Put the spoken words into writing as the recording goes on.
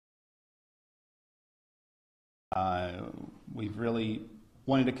Uh, we've really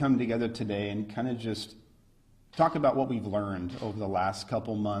wanted to come together today and kind of just talk about what we've learned over the last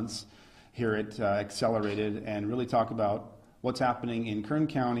couple months here at Accelerated, and really talk about what's happening in Kern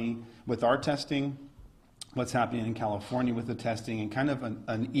County with our testing, what's happening in California with the testing, and kind of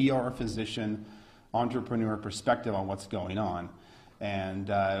an ER physician entrepreneur perspective on what's going on, and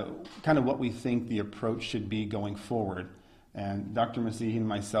kind of what we think the approach should be going forward. And Dr. Masihi and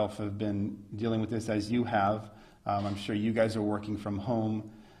myself have been dealing with this as you have. I'm sure you guys are working from home,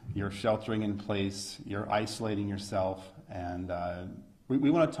 you're sheltering in place, you're isolating yourself, and we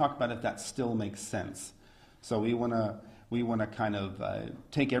want to talk about if that still makes sense. So we want to kind of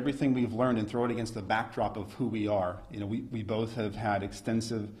take everything we've learned and throw it against the backdrop of who we are. You know, we both have had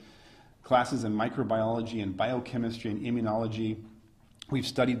extensive classes in microbiology and biochemistry and immunology. We've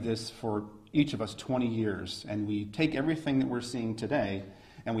studied this for each of us 20 years, and we take everything that we're seeing today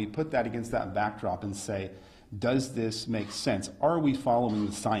and we put that against that backdrop and say, does this make sense? Are we following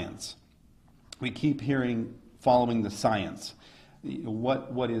the science? We keep hearing following the science.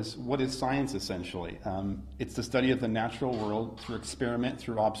 What is science essentially? It's the study of the natural world through experiment,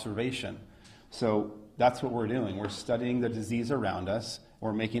 through observation. So that's what we're doing. We're studying the disease around us.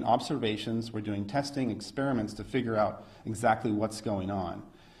 We're making observations. We're doing testing, experiments to figure out exactly what's going on.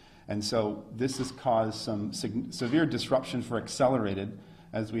 And so this has caused some severe disruption for Accelerated,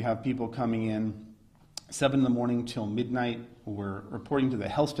 as we have people coming in 7 in the morning till midnight. We're reporting to the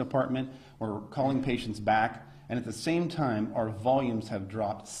health department. We're calling patients back. And at the same time, our volumes have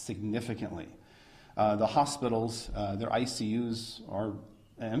dropped significantly. The hospitals, their ICUs are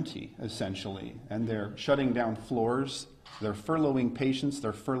empty, essentially, and they're shutting down floors. They're furloughing patients.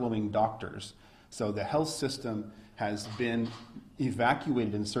 They're furloughing doctors. So the health system has been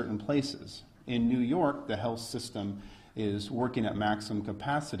evacuated in certain places. In New York, the health system is working at maximum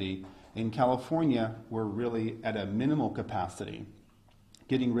capacity. In California, we're really at a minimal capacity,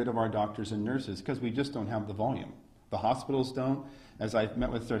 getting rid of our doctors and nurses because we just don't have the volume. The hospitals don't, as I've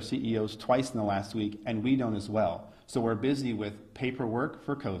met with their CEOs twice in the last week, and we don't as well. So we're busy with paperwork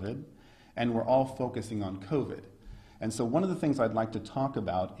for COVID, and we're all focusing on COVID. And so one of the things I'd like to talk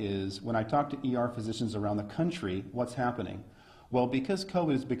about is when I talk to ER physicians around the country, what's happening? Well, because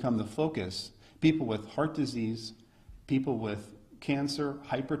COVID has become the focus, people with heart disease, people with cancer,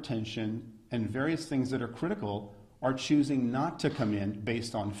 hypertension, and various things that are critical are choosing not to come in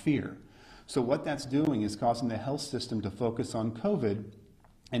based on fear. So what that's doing is causing the health system to focus on COVID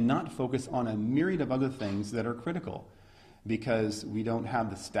and not focus on a myriad of other things that are critical, because we don't have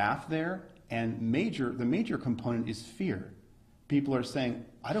the staff there, and the major component is fear. People are saying,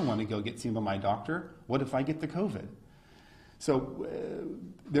 I don't want to go get seen by my doctor. What if I get the COVID? So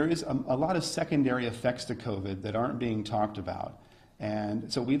there is a lot of secondary effects to COVID that aren't being talked about.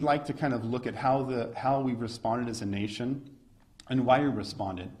 And so we'd like to kind of look at how we responded as a nation and why we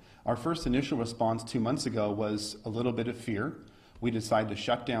responded. Our first initial response 2 months ago was a little bit of fear. We decided to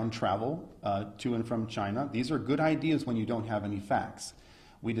shut down travel to and from China. These are good ideas when you don't have any facts.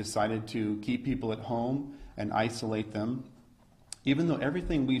 We decided to keep people at home and isolate them. Even though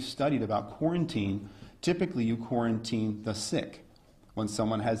everything we've studied about quarantine, typically you quarantine the sick. When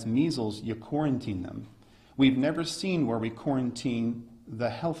someone has measles, you quarantine them. We've never seen where we quarantine the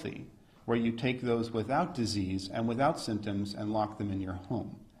healthy, where you take those without disease and without symptoms and lock them in your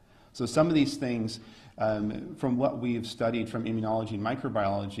home. So some of these things, from what we've studied from immunology and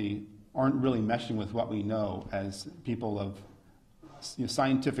microbiology, aren't really meshing with what we know as people of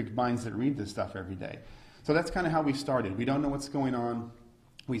scientific minds that read this stuff every day. So that's kind of how we started. We don't know what's going on.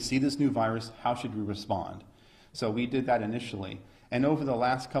 We see this new virus. How should we respond? So we did that initially. And over the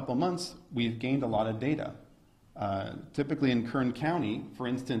last couple months, we've gained a lot of data. Typically in Kern County, for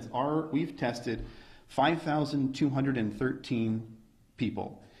instance, we've tested 5,213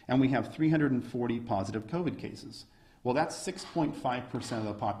 people, and we have 340 positive COVID cases. Well, that's 6.5% of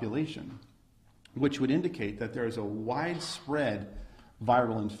the population, which would indicate that there is a widespread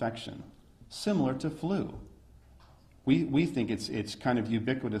viral infection, similar to flu. We think it's kind of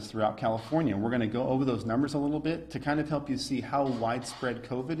ubiquitous throughout California. We're going to go over those numbers a little bit to kind of help you see how widespread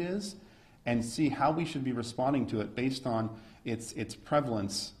COVID is and see how we should be responding to it based on its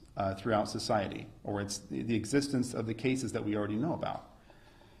prevalence throughout society, or the existence of the cases that we already know about.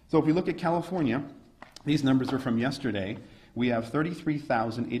 So if we look at California, these numbers are from yesterday. We have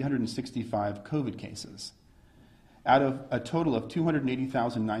 33,865 COVID cases out of a total of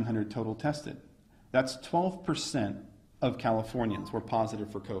 280,900 total tested. That's 12% of Californians were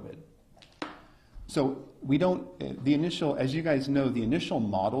positive for COVID. So we don't, as you guys know, the initial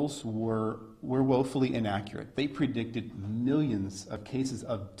models were woefully inaccurate. They predicted millions of cases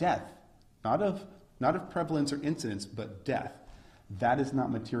of death, not of not of prevalence or incidence, but death. That is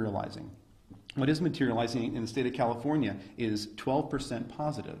not materializing. What is materializing in the state of California is 12%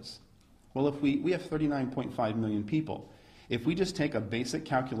 positives. Well, if we have 39.5 million people. If we just take a basic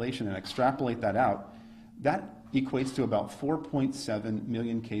calculation and extrapolate that out, that equates to about 4.7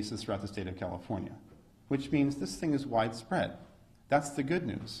 million cases throughout the state of California, which means this thing is widespread. That's the good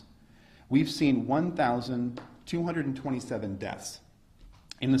news. We've seen 1,227 deaths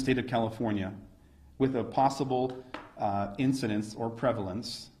in the state of California with a possible incidence or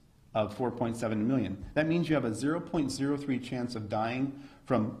prevalence of 4.7 million. That means you have a 0.03 chance of dying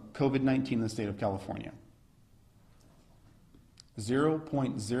from COVID-19 in the state of California.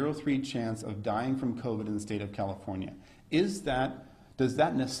 0.03 chance of dying from COVID in the state of California. Does that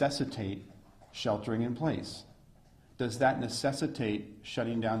necessitate sheltering in place? Does that necessitate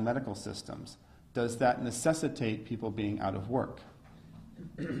shutting down medical systems? Does that necessitate people being out of work?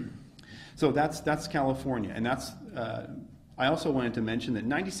 So that's California, and that's. I also wanted to mention that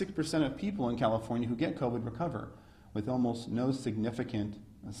 96% of people in California who get COVID recover with almost no significant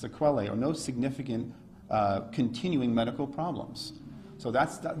sequelae or no significant continuing medical problems. So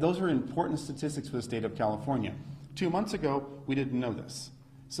those are important statistics for the state of California. 2 months ago, we didn't know this.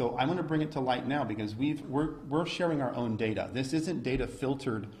 So I'm going to bring it to light now because we're sharing our own data. This isn't data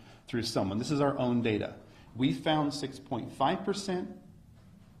filtered through someone. This is our own data. We found 6.5%,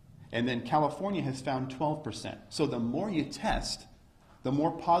 and then California has found 12%. So the more you test, the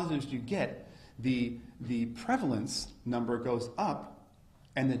more positives you get, the prevalence number goes up,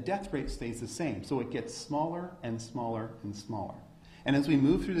 and the death rate stays the same. So it gets smaller and smaller and smaller. And as we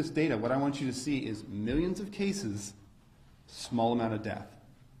move through this data, what I want you to see is millions of cases, small amount of death.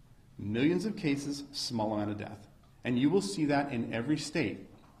 Millions of cases, small amount of death. And you will see that in every state.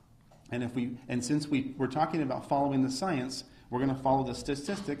 And since we're talking about following the science, we're going to follow the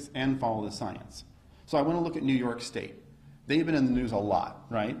statistics and follow the science. So I want to look at New York State. They've been in the news a lot,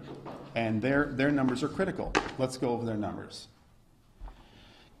 right? And their numbers are critical. Let's go over their numbers.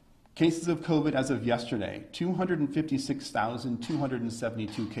 Cases of COVID as of yesterday,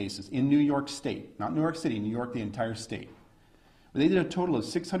 256,272 cases in New York State. Not New York City, New York, the entire state. They did a total of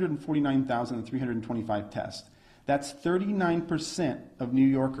 649,325 tests. That's 39% of New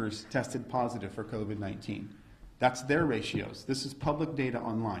Yorkers tested positive for COVID-19. That's their ratios. This is public data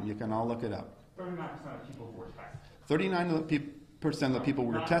online. You can all look it up. 39% of people were tested. 39% of the people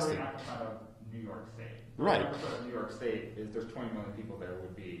were tested. 39% of New York State. Right. 39% of New York State is there's 20 million people there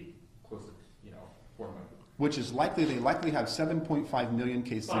would be close to 4 million. Which is likely, they likely have 7.5 million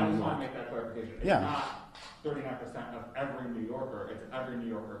cases So in I New just want York. to make that clarification. It's Yeah. not 39% of every New Yorker, it's every New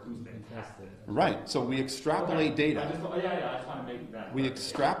Yorker who's been tested. Right, so we extrapolate data. I just want to make that. We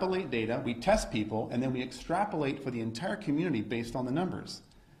extrapolate data, we test people, and then we extrapolate for the entire community based on the numbers.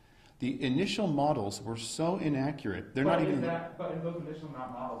 The initial models were so inaccurate, they're not even... But in those initial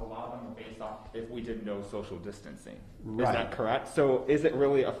models, a lot of them were based off if we did no social distancing. Right. Is that correct? So is it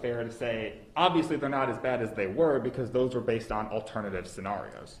really fair to say, obviously they're not as bad as they were because those were based on alternative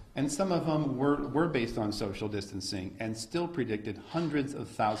scenarios? And some of them were based on social distancing and still predicted hundreds of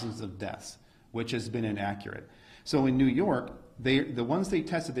thousands of deaths, which has been inaccurate. So in New York, the ones they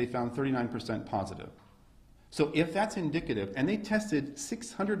tested, they found 39% positive. So if that's indicative, and they tested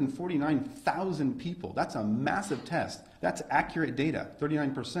 649,000 people, that's a massive test. That's accurate data,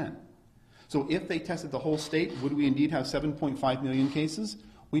 39%. So if they tested the whole state, would we indeed have 7.5 million cases?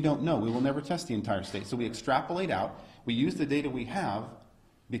 We don't know. We will never test the entire state. So we extrapolate out. We use the data we have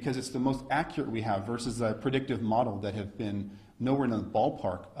because it's the most accurate we have versus a predictive model that have been nowhere in the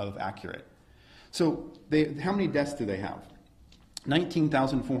ballpark of accurate. So how many deaths do they have?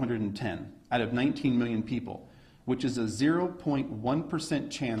 19,410 out of 19 million people, which is a 0.1%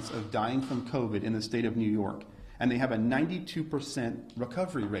 chance of dying from COVID in the state of New York. And they have a 92%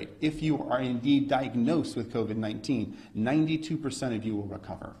 recovery rate. If you are indeed diagnosed with COVID-19, 92% of you will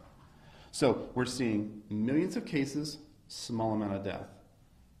recover. So we're seeing millions of cases, small amount of death.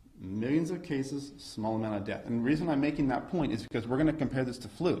 Millions of cases, small amount of death. And the reason I'm making that point is because we're going to compare this to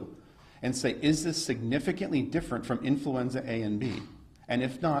flu and say, is this significantly different from influenza A and B? And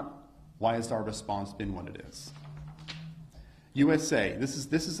if not, why has our response been what it is? USA, this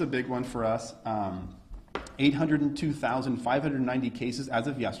is a big one for us. 802,590 cases as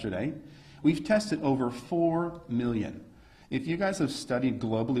of yesterday. We've tested over 4 million. If you guys have studied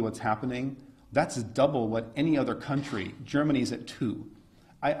globally what's happening, that's double what any other country. Germany's at 2.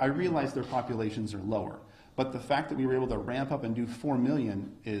 I realize their populations are lower, but the fact that we were able to ramp up and do 4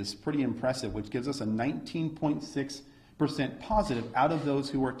 million is pretty impressive, which gives us a 19.6% positive out of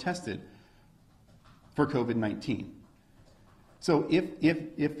those who were tested for COVID-19. So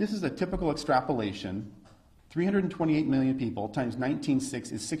if this is a typical extrapolation, 328 million people times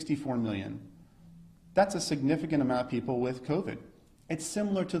 19.6 is 64 million. That's a significant amount of people with COVID. It's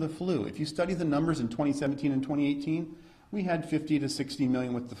similar to the flu. If you study the numbers in 2017 and 2018, we had 50 to 60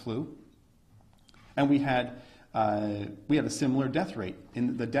 million with the flu. And we had a similar death rate.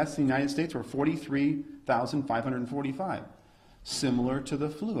 The deaths in the United States were 43,545, similar to the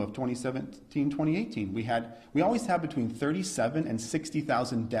flu of 2017, 2018. We always have between 37 and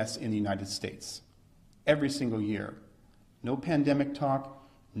 60,000 deaths in the United States every single year. No pandemic talk,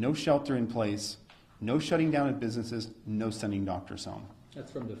 no shelter in place, no shutting down of businesses, no sending doctors home.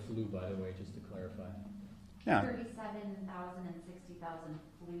 That's from the flu, by the way, just to clarify. Yeah. 37,000 and 60,000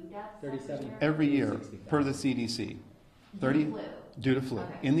 flu deaths 37. Every year, 60,000. per the CDC. Flu. Due to flu,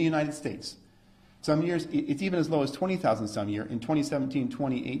 Okay. in the United States. Some years, it's even as low as 20,000 some year. In 2017,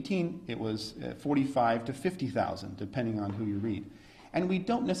 2018, it was 45 to 50,000, depending on who you read. And we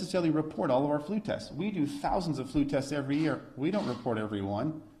don't necessarily report all of our flu tests. We do thousands of flu tests every year. We don't report every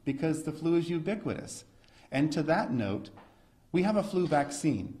one because the flu is ubiquitous. And to that note, we have a flu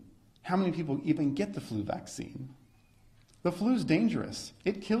vaccine. How many people even get the flu vaccine? The flu is dangerous.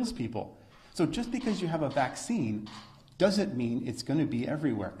 It kills people. So just because you have a vaccine doesn't mean it's going to be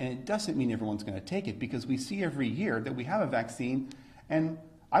everywhere. And it doesn't mean everyone's going to take it, because we see every year that we have a vaccine, and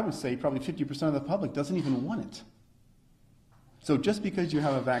I would say probably 50% of the public doesn't even want it. So just because you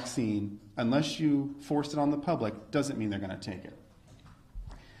have a vaccine, unless you force it on the public, doesn't mean they're going to take it.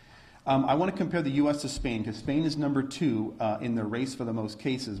 I want to compare the U.S. to Spain, because Spain is number 2 in the race for the most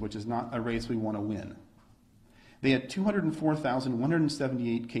cases, which is not a race we want to win. They had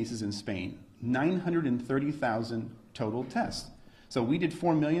 204,178 cases in Spain, 930,000 total tests. So we did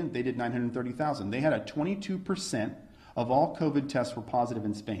 4 million, they did 930,000. They had a 22% of all COVID tests were positive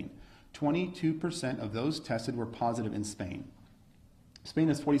in Spain. 22% of those tested were positive in Spain. Spain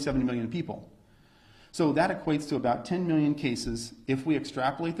has 47 million people. So that equates to about 10 million cases. If we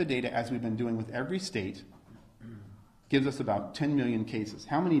extrapolate the data as we've been doing with every state, gives us about 10 million cases.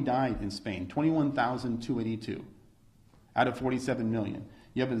 How many died in Spain? 21,282 out of 47 million.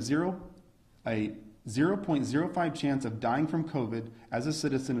 You have a 0.05 chance of dying from COVID as a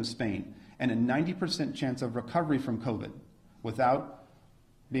citizen of Spain, and a 90% chance of recovery from COVID without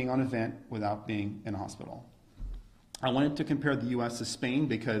being on a vent, without being in a hospital. I wanted to compare the U.S. to Spain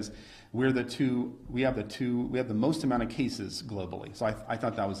because we have the most amount of cases globally. So I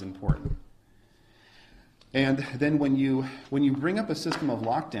thought that was important. And then when you bring up a system of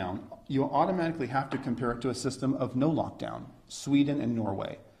lockdown, you automatically have to compare it to a system of no lockdown. Sweden and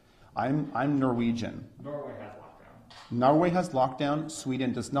Norway. I'm Norwegian. Norway has lockdown. Norway has lockdown.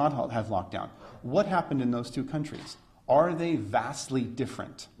 Sweden does not have lockdown. What happened in those two countries? Are they vastly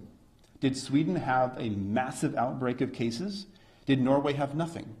different? Did Sweden have a massive outbreak of cases? Did Norway have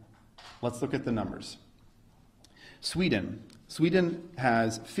nothing? Let's look at the numbers. Sweden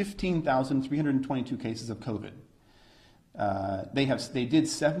has 15,322 cases of COVID. They did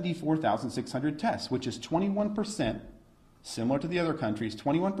 74,600 tests, which is 21%, similar to the other countries.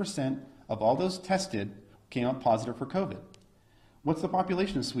 21% of all those tested came up positive for COVID. What's the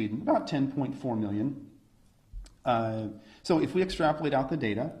population of Sweden? About 10.4 million. So if we extrapolate out the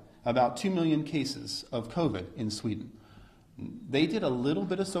data, about 2 million cases of COVID in Sweden. They did a little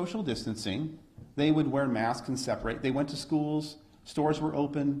bit of social distancing. They would wear masks and separate. They went to schools, stores were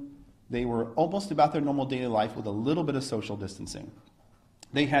open. They were almost about their normal daily life with a little bit of social distancing.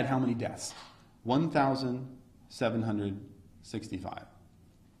 They had how many deaths? 1,765.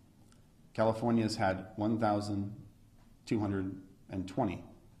 California's had 1,220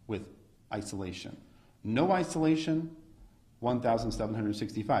 with isolation. No isolation,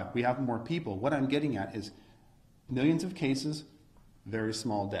 1,765. We have more people. What I'm getting at is millions of cases, very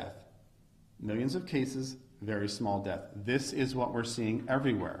small death. Millions of cases, very small death. This is what we're seeing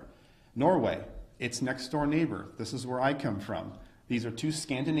everywhere. Norway, its next door neighbor. This is where I come from. These are two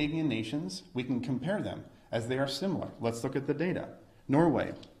Scandinavian nations. We can compare them as they are similar. Let's look at the data.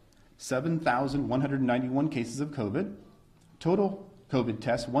 Norway, 7,191 cases of COVID. Total COVID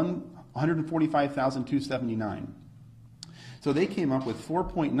tests, 145,279. So they came up with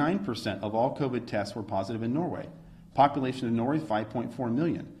 4.9% of all COVID tests were positive in Norway. Population of Norway, 5.4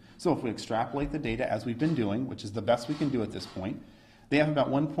 million. So if we extrapolate the data as we've been doing, which is the best we can do at this point, they have about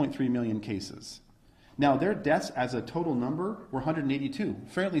 1.3 million cases. Now their deaths as a total number were 182,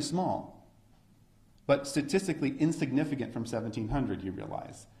 fairly small, but statistically insignificant from 1,700, you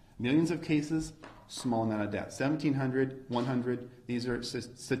realize. Millions of cases, small amount of deaths. 1,700, 100, these are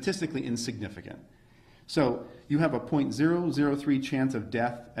statistically insignificant. So you have a 0.003 chance of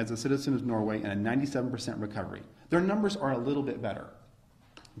death as a citizen of Norway and a 97% recovery. Their numbers are a little bit better.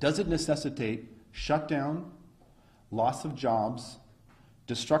 Does it necessitate shutdown, loss of jobs,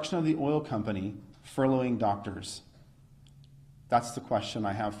 destruction of the oil company, furloughing doctors? That's the question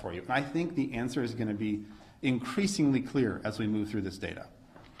I have for you. And I think the answer is going to be increasingly clear as we move through this data.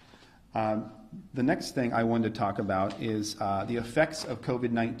 The next thing I wanted to talk about is the effects of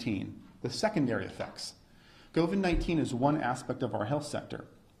COVID-19, the secondary effects. COVID-19 is one aspect of our health sector.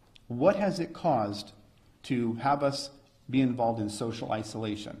 What has it caused to have us be involved in social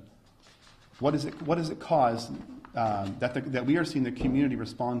isolation? What has it caused that we are seeing the community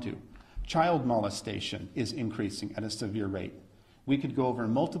respond to? Child molestation is increasing at a severe rate. We could go over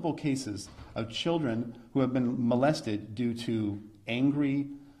multiple cases of children who have been molested due to angry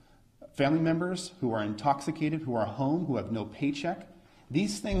family members who are intoxicated, who are home, who have no paycheck.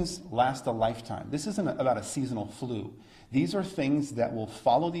 These things last a lifetime. This isn't about a seasonal flu. These are things that will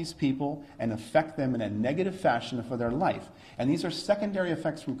follow these people and affect them in a negative fashion for their life. And these are secondary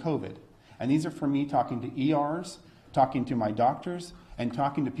effects from COVID. And these are from me talking to ERs, talking to my doctors, and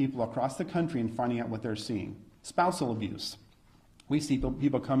talking to people across the country and finding out what they're seeing. Spousal abuse. We see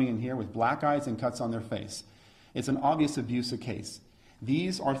people coming in here with black eyes and cuts on their face. It's an obvious abuse case.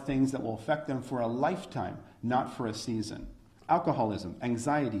 These are things that will affect them for a lifetime, not for a season. Alcoholism,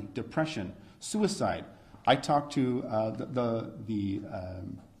 anxiety, depression, suicide. I talked to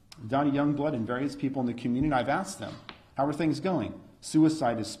Donnie Youngblood and various people in the community, and I've asked them, how are things going?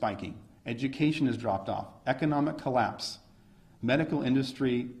 Suicide is spiking. Education has dropped off. Economic collapse. Medical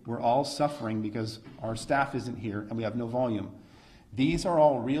industry, we're all suffering because our staff isn't here and we have no volume. These are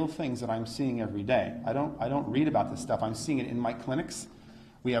all real things that I'm seeing every day. I don't read about this stuff. I'm seeing it in my clinics.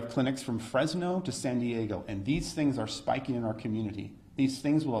 We have clinics from Fresno to San Diego, and these things are spiking in our community. These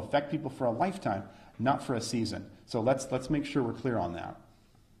things will affect people for a lifetime, not for a season. So let's make sure we're clear on that.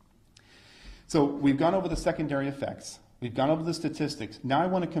 So we've gone over the secondary effects. We've gone over the statistics. Now I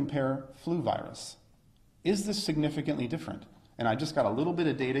want to compare flu virus. Is this significantly different? And I just got a little bit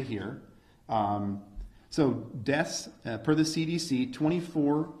of data here. So deaths, per the CDC,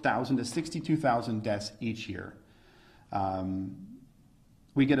 24,000 to 62,000 deaths each year.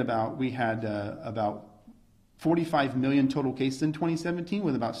 We had about 45 million total cases in 2017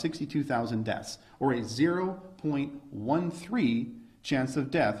 with about 62,000 deaths, or a 0.13 chance of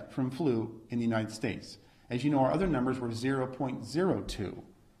death from flu in the United States. As you know, our other numbers were 0.02.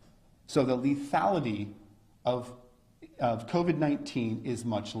 So the lethality of COVID-19 is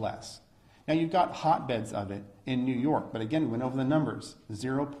much less. Now you've got hotbeds of it in New York, but again, we went over the numbers,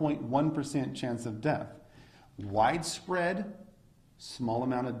 0.1% chance of death. Widespread, small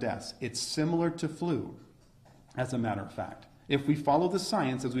amount of deaths. It's similar to flu, as a matter of fact. If we follow the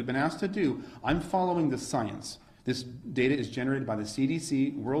science, as we've been asked to do, I'm following the science. This data is generated by the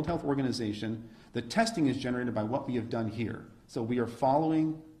CDC, World Health Organization. The testing is generated by what we have done here. So we are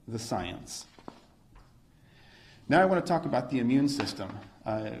following the science. Now I want to talk about the immune system.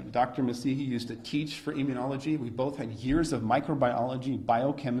 Dr. Masihi used to teach for immunology. We both had years of microbiology,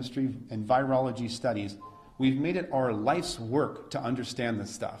 biochemistry, and virology studies. We've made it our life's work to understand this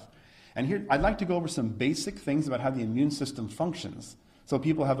stuff. And here, I'd like to go over some basic things about how the immune system functions so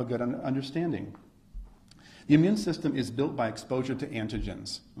people have a good understanding. The immune system is built by exposure to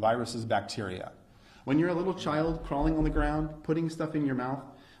antigens, viruses, bacteria. When you're a little child crawling on the ground, putting stuff in your mouth,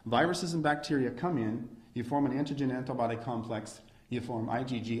 viruses and bacteria come in, you form an antigen-antibody complex, you form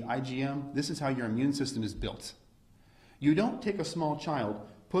IgG, IgM. This is how your immune system is built. You don't take a small child,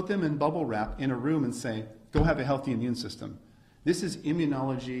 put them in bubble wrap in a room and say, go have a healthy immune system. This is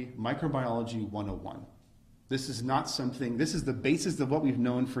immunology, microbiology 101. This is not something, this is the basis of what we've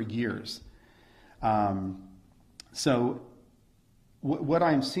known for years. What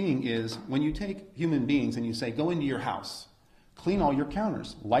I'm seeing is when you take human beings and you say, go into your house, clean all your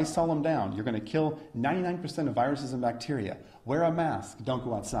counters, Lysol them down, you're going to kill 99% of viruses and bacteria, wear a mask, don't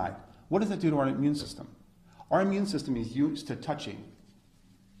go outside. What does that do to our immune system? Our immune system is used to touching.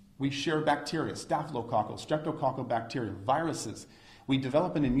 We share bacteria, staphylococcal, streptococcal bacteria, viruses. We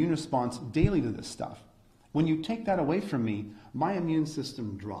develop an immune response daily to this stuff. When you take that away from me, my immune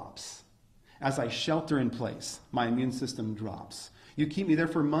system drops. As I shelter in place, my immune system drops. You keep me there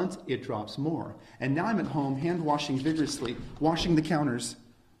for months, it drops more. And now I'm at home, hand washing vigorously, washing the counters,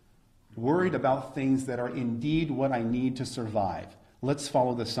 worried about things that are indeed what I need to survive. Let's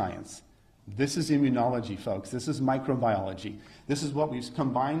follow the science. This is immunology, folks. This is microbiology. This is what we've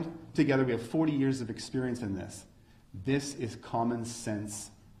combined together. We have 40 years of experience in this. This is common sense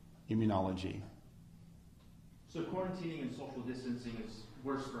immunology. So quarantining and social distancing is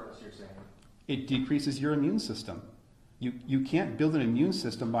worse for us, you're saying? It decreases your immune system. You can't build an immune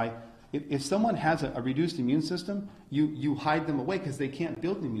system by If someone has a reduced immune system, you hide them away because they can't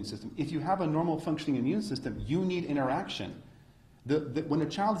build an immune system. If you have a normal functioning immune system, you need interaction. When a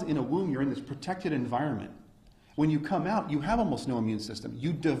child is in a womb, you're in this protected environment. When you come out, you have almost no immune system.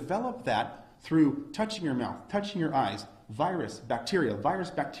 You develop that through touching your mouth, touching your eyes, virus, bacteria,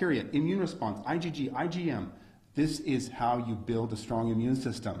 immune response, IgG, IgM. This is how you build a strong immune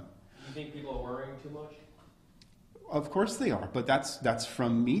system. Do you think people are worrying too much? Of course they are, but that's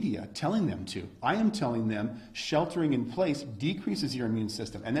from media telling them to. I am telling them sheltering in place decreases your immune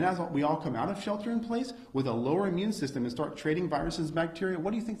system. And then as we all come out of shelter in place with a lower immune system and start trading viruses and bacteria,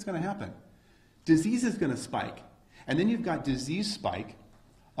 what do you think is going to happen? Disease is going to spike. And then you've got disease spike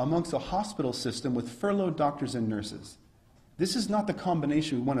amongst a hospital system with furloughed doctors and nurses. This is not the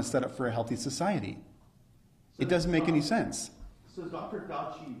combination we want to set up for a healthy society. It doesn't make any sense. So is Dr.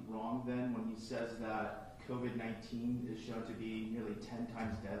 Fauci wrong then when he says that COVID-19 is shown to be nearly 10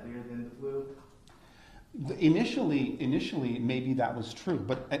 times deadlier than the flu? Initially, maybe that was true.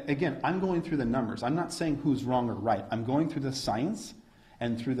 But again, I'm going through the numbers. I'm not saying who's wrong or right. I'm going through the science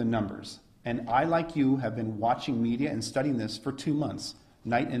and through the numbers. And I, like you, have been watching media and studying this for 2 months,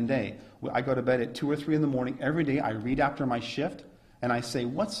 night and day. I go to bed at 2 or 3 in the morning. Every day I read after my shift, and I say,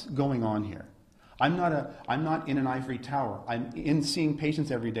 what's going on here? I'm not in an ivory tower. I'm in seeing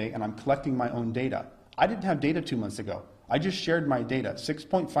patients every day, and I'm collecting my own data. I didn't have data 2 months ago. I just shared my data.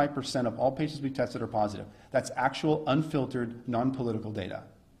 6.5% of all patients we tested are positive. That's actual, unfiltered, non-political data.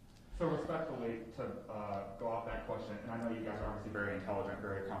 So respectfully, to go off that question, and I know you guys are obviously very intelligent,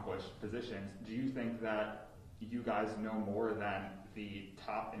 very accomplished physicians, do you think that you guys know more than the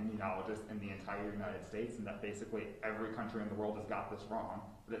top immunologists in the entire United States, and that basically every country in the world has got this wrong,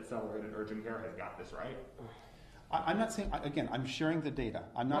 that accelerated urgent care has got this right? I'm not saying, again, I'm sharing the data.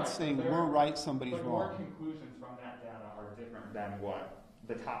 I'm not Right, saying but we're right, somebody's But wrong. your conclusions from that data are different than what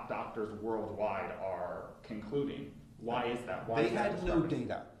the top doctors worldwide are concluding. Why is that? Why They is that had no discrepancy?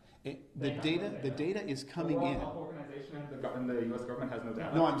 data. They have no The data is coming the World in. Health Organization and the U.S. government has no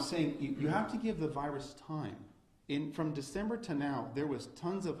data. No, I'm saying you have to give the virus time. From December to now, there was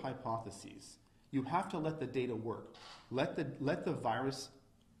tons of hypotheses. You have to let the data work. Let the virus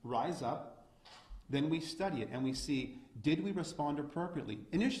rise up. Then we study it and we see, did we respond appropriately?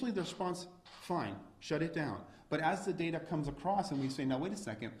 Initially, the response, fine, shut it down. But as the data comes across and we say, now wait a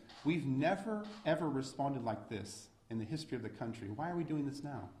second, we've never ever responded like this in the history of the country. Why are we doing this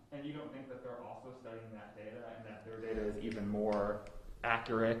now? And you don't think that they're also studying that data and that their data is even more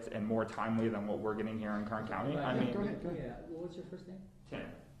accurate and more timely than what we're getting here in Kern County? I mean, go ahead. Yeah, what was your first name? Tim,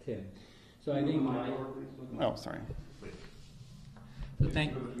 Tim. So I think Oh, sorry. please. So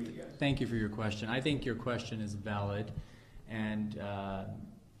thank you for your question. I think your question is valid, and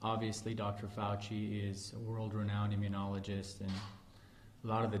obviously Dr. Fauci is a world-renowned immunologist, and a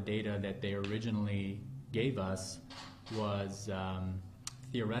lot of the data that they originally gave us was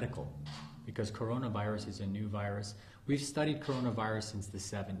theoretical, because coronavirus is a new virus. We've studied coronavirus since the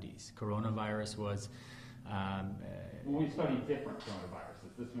 70s. Coronavirus was... Well, we studied different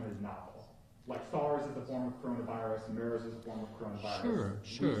coronaviruses. This one is novel. Like SARS is a form of coronavirus, MERS is a form of coronavirus.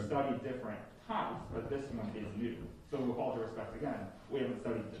 Sure. We studied different types, but this one is new. So with all due respect, again, we haven't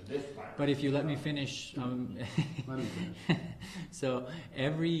studied this virus. But if you let me finish, Let me finish. so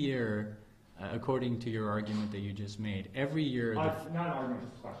every year, according to your argument that you just made, every year, Not an argument,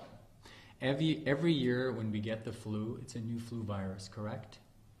 just a question. every year when we get the flu, it's a new flu virus, correct?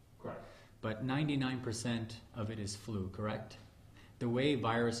 Correct. But 99% of it is flu, correct? The way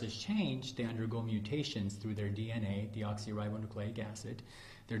viruses change, they undergo mutations through their DNA, deoxyribonucleic acid.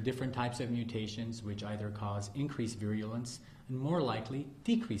 There are different types of mutations which either cause increased virulence and more likely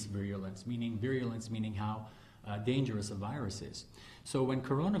decreased virulence, meaning how dangerous a virus is. So when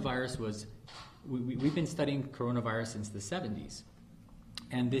coronavirus was, we've been studying coronavirus since the 70s.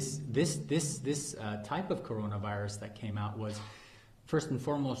 And this type of coronavirus that came out was first and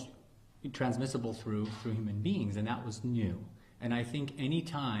foremost transmissible through human beings, and that was new. And I think any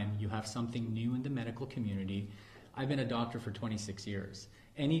time you have something new in the medical community, I've been a doctor for 26 years.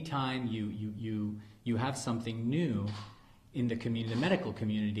 Anytime you have something new in the community, the medical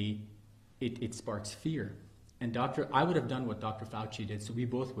community, it sparks fear. And I would have done what Dr. Fauci did, so we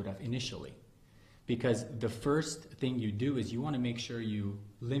both would have initially. Because the first thing you do is you want to make sure you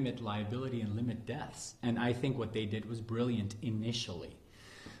limit liability and limit deaths. And I think what they did was brilliant initially.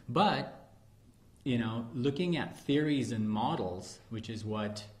 But looking at theories and models, which is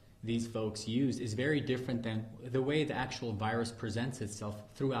what these folks use, is very different than the way the actual virus presents itself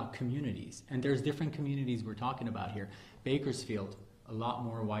throughout communities. And there's different communities we're talking about here. Bakersfield, a lot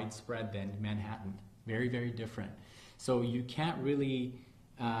more widespread than Manhattan. Very, very different. So you can't really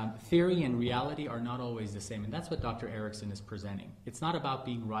theory and reality are not always the same, and that's what Dr. Erickson is presenting. It's not about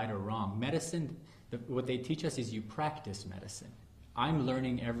being right or wrong. Medicine, what they teach us is you practice medicine. I'm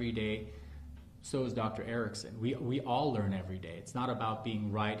learning every day, so is Dr. Erickson. We all learn every day. It's not about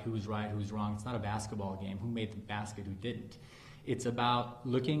being right, who's wrong. It's not a basketball game, who made the basket, who didn't. It's about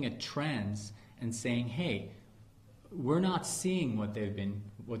looking at trends and saying, hey, we're not seeing what they've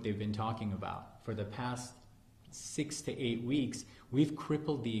been talking about for the past 6 to 8 weeks. We've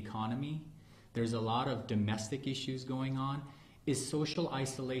crippled the economy. There's a lot of domestic issues going on. Is social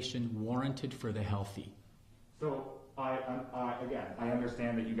isolation warranted for the healthy? So I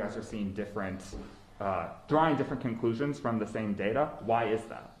understand that you guys are seeing drawing different conclusions from the same data. Why is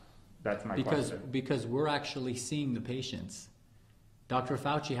that? That's my question. Because we're actually seeing the patients. Dr.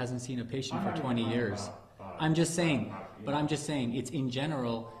 Fauci hasn't seen a patient for 20 years. I'm just saying, it's in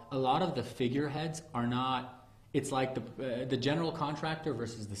general, a lot of the figureheads are not, it's like the general contractor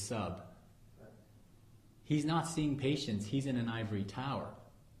versus the sub. He's not seeing patients, he's in an ivory tower.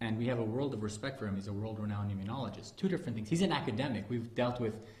 And we have a world of respect for him. He's a world-renowned immunologist. Two different things. He's an academic. We've dealt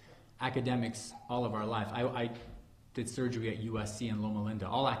with academics all of our life. I did surgery at USC and Loma Linda,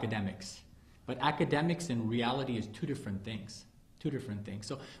 all academics. But academics and reality is two different things. Two different things.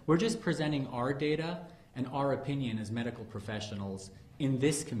 So we're just presenting our data and our opinion as medical professionals in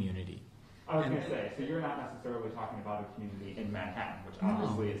this community. I was going to say, so you're not necessarily talking about a community in Manhattan, which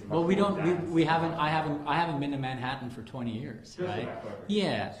obviously is much well, we more don't. dense. We haven't. I haven't been to Manhattan for 20 years, Just right? that quick.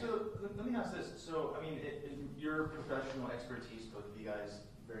 Yeah. So let me ask this. So I mean, in your professional expertise, both of you guys,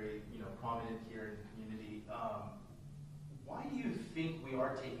 very prominent here in the community. Why do you think we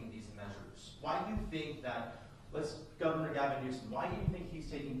are taking these measures? Why do you think that? Governor Gavin Newsom. Why do you think he's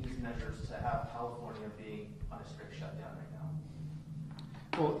taking these measures to have California being on a strict shutdown right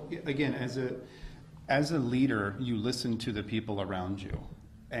now? Well, again, as a leader, you listen to the people around you,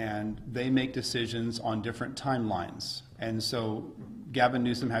 and they make decisions on different timelines. And so Gavin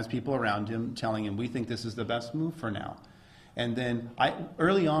Newsom has people around him telling him, we think this is the best move for now. And then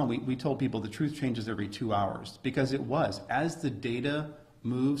early on, we told people the truth changes every 2 hours, because it was. As the data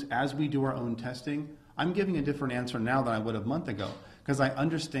moves, as we do our own testing, I'm giving a different answer now than I would a month ago, because I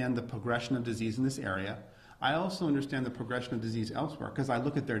understand the progression of disease in this area. I also understand the progression of disease elsewhere, because I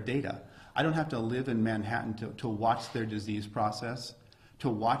look at their data. I don't have to live in Manhattan to watch their disease process, to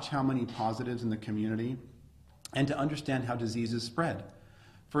watch how many positives in the community, and to understand how disease is spread.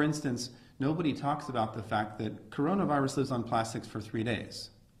 For instance, nobody talks about the fact that coronavirus lives on plastics for 3 days,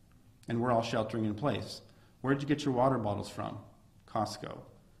 and we're all sheltering in place. Where'd you get your water bottles from? Costco.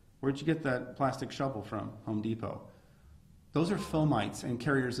 Where'd you get that plastic shovel from? Home Depot. Those are fomites and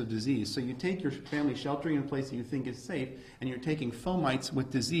carriers of disease. So you take your family sheltering in a place that you think is safe, and you're taking fomites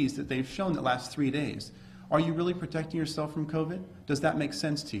with disease that they've shown that lasts 3 days. Are you really protecting yourself from COVID? Does that make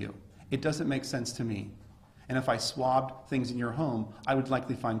sense to you? It doesn't make sense to me. And if I swabbed things in your home, I would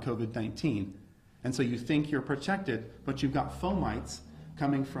likely find COVID-19. And so you think you're protected, but you've got fomites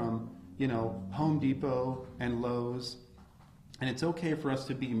coming from, Home Depot and Lowe's. And it's okay for us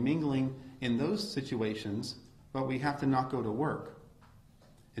to be mingling in those situations, but we have to not go to work.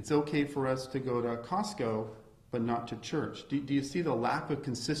 It's okay for us to go to Costco, but not to church. Do you see the lack of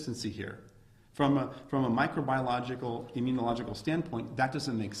consistency here? From a microbiological, immunological standpoint, that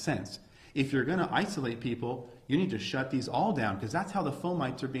doesn't make sense. If you're going to isolate people, you need to shut these all down, because that's how the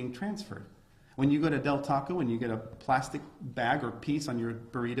fomites are being transferred. When you go to Del Taco and you get a plastic bag or piece on your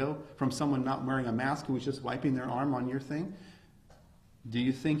burrito from someone not wearing a mask who was just wiping their arm on your thing, do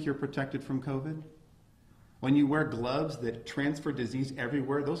you think you're protected from COVID? When you wear gloves that transfer disease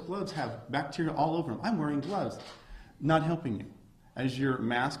everywhere, those gloves have bacteria all over them. I'm wearing gloves. Not helping you. As your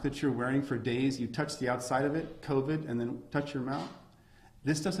mask that you're wearing for days, you touch the outside of it, COVID, and then touch your mouth.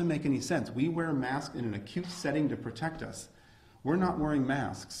 This doesn't make any sense. We wear masks in an acute setting to protect us. We're not wearing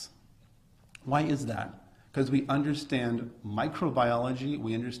masks. Why is that? Because we understand microbiology,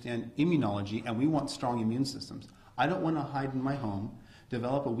 we understand immunology, and we want strong immune systems. I don't want to hide in my home,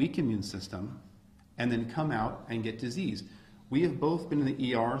 develop a weak immune system, and then come out and get disease. We have both been in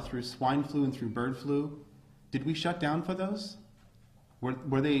the ER through swine flu and through bird flu. Did we shut down for those?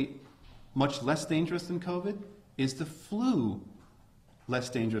 Were they much less dangerous than COVID? Is the flu less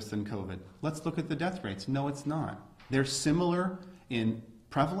dangerous than COVID? Let's look at the death rates. No, it's not. They're similar in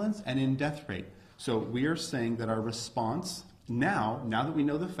prevalence and in death rate. So we are saying that our response now that we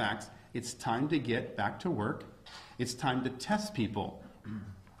know the facts, it's time to get back to work. It's time to test people.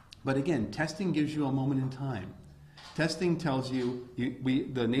 But again, testing gives you a moment in time. Testing tells you,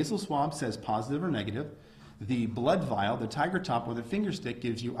 the nasal swab says positive or negative. The blood vial, the tiger top or the finger stick,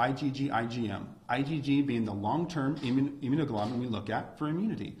 gives you IgG, IgM. IgG being the long-term immunoglobulin we look at for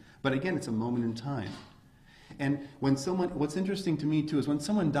immunity. But again, it's a moment in time. And when what's interesting to me too is when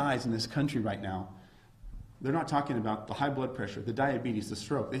someone dies in this country right now, they're not talking about the high blood pressure, the diabetes, the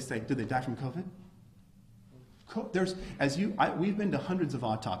stroke. They say, did they die from COVID? We've been to hundreds of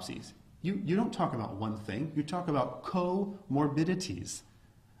autopsies. You don't talk about one thing. You talk about comorbidities.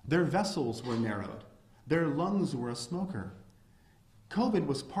 Their vessels were narrowed. Their lungs were a smoker. COVID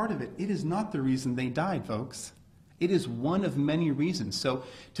was part of it. It is not the reason they died, folks. It is one of many reasons. So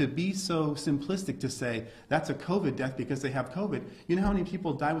to be so simplistic to say that's a COVID death because they have COVID, you know how many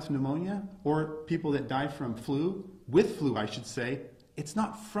people die with pneumonia or people that die from flu, with flu I should say, it's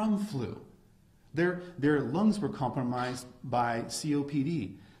not from flu. Their lungs were compromised by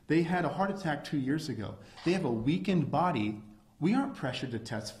COPD. They had a heart attack 2 years ago. They have a weakened body. We aren't pressured to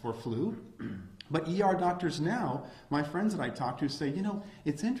test for flu. But ER doctors now, my friends that I talk to say, you know,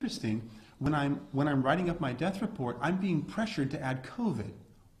 it's interesting. When I'm writing up my death report, I'm being pressured to add COVID.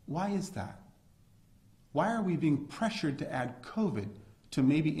 Why is that? Why are we being pressured to add COVID to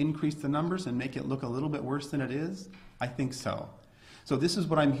maybe increase the numbers and make it look a little bit worse than it is? I think so. So this is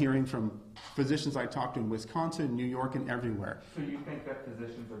what I'm hearing from physicians I talk to in Wisconsin, New York, and everywhere. So you think that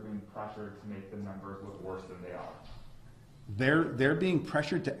physicians are being pressured to make the numbers look worse than they are? They're being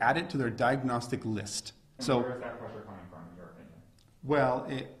pressured to add it to their diagnostic list. And So where is that pressure coming from, in your opinion? well,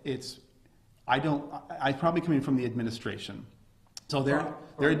 I probably coming from the administration. So their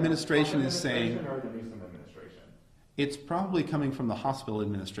administration is saying Or the Newsom administration? it's probably coming from the hospital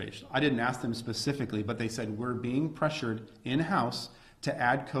administration. I didn't ask them specifically, but they said we're being pressured in-house to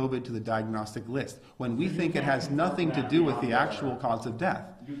add COVID to the diagnostic list when we think it has nothing to do with the actual cause of death.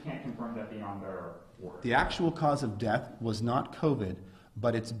 You can't confirm that beyond their word. The actual cause of death was not COVID,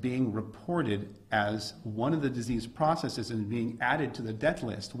 but it's being reported as one of the disease processes and being added to the death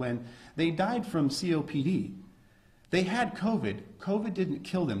list. When they died from COPD, they had COVID. COVID didn't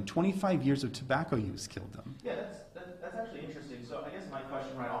kill them. 25 years of tobacco use killed them. Yeah, that's actually interesting. So I guess my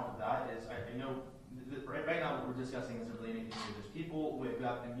question right off of that is, I know right now what we're discussing isn't really anything new. There's people who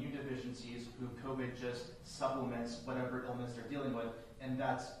have immune deficiencies who COVID just supplements whatever illness they're dealing with, and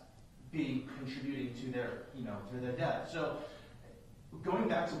that's contributing to their death. So going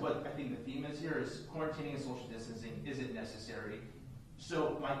back to what I think the theme is here is quarantining and social distancing, is it necessary?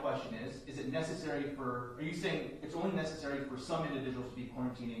 So my question is it necessary are you saying it's only necessary for some individuals to be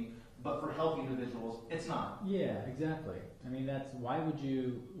quarantining, but for healthy individuals, it's not? Yeah, exactly. I mean, that's why would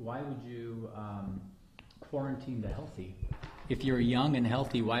you quarantine the healthy? If you're young and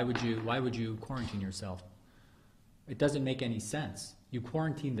healthy, why would you quarantine yourself? It doesn't make any sense. You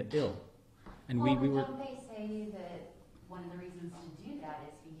quarantine the ill, and Well, we were. don't they say that one of the reasons to do that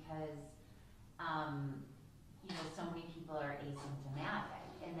is because, so many people are asymptomatic,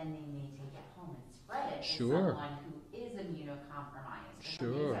 and then they may take it home and spread it Sure. to someone who is immunocompromised.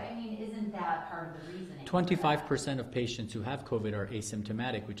 Sure. I mean, isn't that part of the reasoning? 25% of patients who have COVID are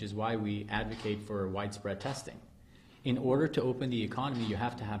asymptomatic, which is why we advocate for widespread testing. In order to open the economy, you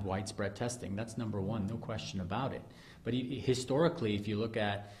have to have widespread testing. That's number one, no question about it. But historically, if you look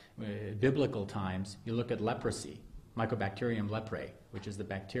at biblical times, you look at leprosy, Mycobacterium leprae, which is the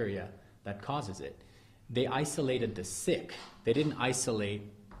bacteria that causes it. They isolated the sick. They didn't isolate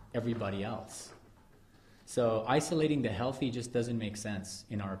everybody else. So isolating the healthy just doesn't make sense,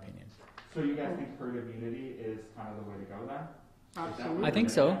 in our opinion. So you guys think herd immunity is kind of the way to go then? Absolutely. I think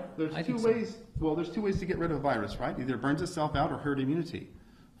so. There's I two think so. ways. Well, there's two ways to get rid of a virus, right? Either it burns itself out or herd immunity.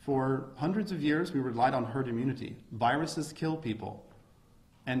 For hundreds of years, we relied on herd immunity. Viruses kill people.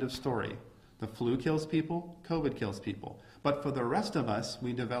 End of story. The flu kills people. COVID kills people. But for the rest of us,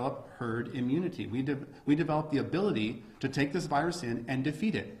 we develop herd immunity. We develop the ability to take this virus in and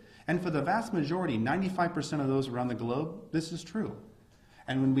defeat it. And for the vast majority, 95% of those around the globe, this is true.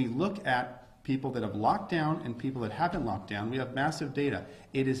 And when we look at people that have locked down and people that haven't locked down, we have massive data.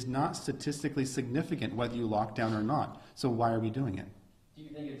 It is not statistically significant whether you lock down or not. So why are we doing it? Do you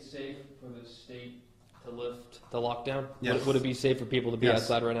think it's safe for the state to lift the lockdown? Yes. Would it be safe for people to be Yes.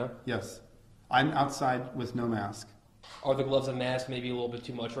 outside right now? Yes. I'm outside with no mask. Are the gloves and mask maybe a little bit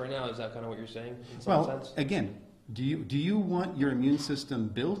too much right now? Is that kind of what you're saying in some Well, sense? again, do you want your immune system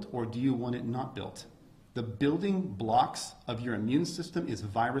built or do you want it not built? The building blocks of your immune system is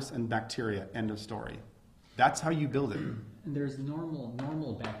virus and bacteria, end of story. That's how you build it. And there's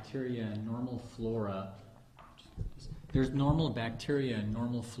normal bacteria and normal flora There's normal bacteria and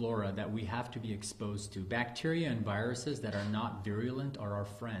normal flora that we have to be exposed to. Bacteria and viruses that are not virulent are our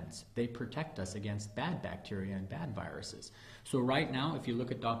friends. They protect us against bad bacteria and bad viruses. So right now, if you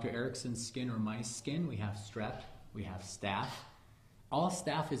look at Dr. Erickson's skin or my skin, we have strep, we have staph. All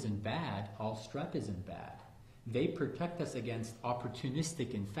staph isn't bad, all strep isn't bad. They protect us against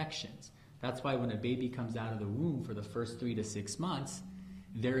opportunistic infections. That's why when a baby comes out of the womb for the first 3 to 6 months,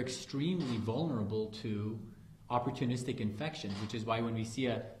 they're extremely vulnerable to opportunistic infections, which is why when we see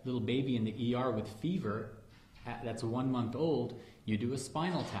a little baby in the ER with fever that's 1 month old, you do a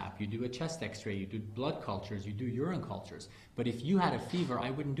spinal tap, you do a chest x-ray, you do blood cultures, you do urine cultures. But if you had a fever, I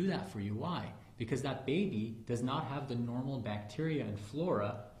wouldn't do that for you. Why? Because that baby does not have the normal bacteria and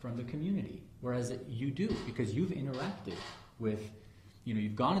flora from the community, whereas you do, because you've interacted with,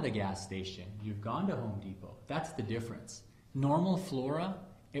 you've gone to the gas station, you've gone to Home Depot. That's the difference. Normal flora,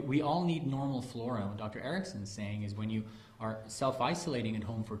 we all need normal flora. What Dr. Erickson is saying is when you are self-isolating at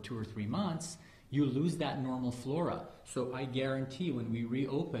home for 2 or 3 months, you lose that normal flora. So I guarantee when we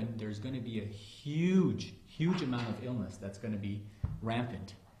reopen, there's going to be a huge, huge amount of illness that's going to be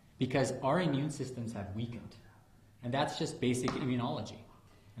rampant because our immune systems have weakened. And that's just basic immunology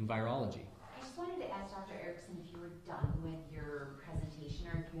and virology. I just wanted to ask Dr. Erickson if you were done with your presentation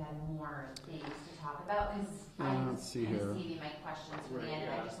or if you had more things to talk about, because I was let's see kind here. of saving my questions for the end,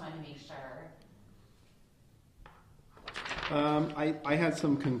 and I just wanted to make sure. I had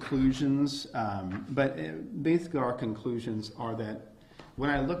some conclusions, but basically our conclusions are that when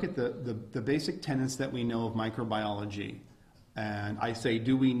I look at the basic tenets that we know of microbiology, and I say,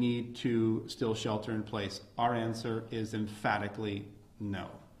 do we need to still shelter in place? Our answer is emphatically no.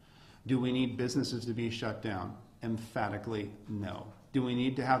 Do we need businesses to be shut down? Emphatically no. Do we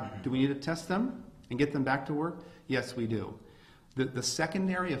need to test them and get them back to work? Yes, we do. The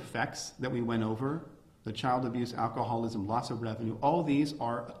secondary effects that we went over, the child abuse, alcoholism, loss of revenue, all these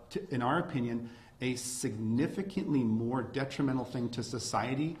are, in our opinion, a significantly more detrimental thing to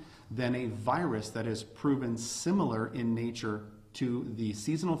society than a virus that is proven similar in nature to the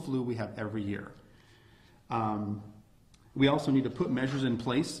seasonal flu we have every year. We also need to put measures in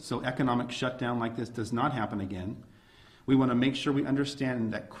place so economic shutdown like this does not happen again. We want to make sure we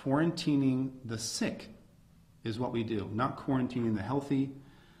understand that quarantining the sick is what we do, not quarantining the healthy.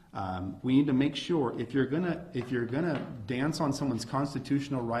 We need to make sure if you're gonna dance on someone's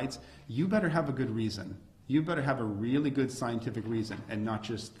constitutional rights, you better have a good reason. You better have a really good scientific reason and not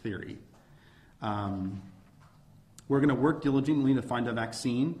just theory. We're going to work diligently to find a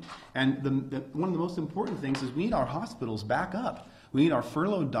vaccine. And one of the most important things is we need our hospitals back up. We need our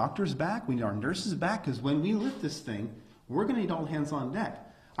furloughed doctors back. We need our nurses back, because when we lift this thing, we're going to need all hands on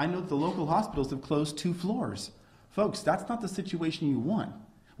deck. I know that the local hospitals have closed 2 floors. Folks, that's not the situation you want.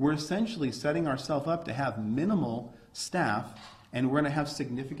 We're essentially setting ourselves up to have minimal staff, and we're going to have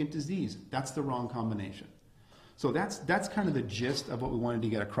significant disease. That's the wrong combination. So that's kind of the gist of what we wanted to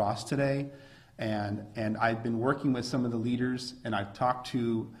get across today. And I've been working with some of the leaders, and I've talked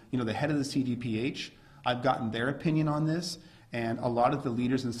to the head of the CDPH. I've gotten their opinion on this, and a lot of the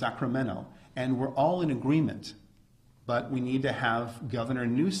leaders in Sacramento. And we're all in agreement. But we need to have Governor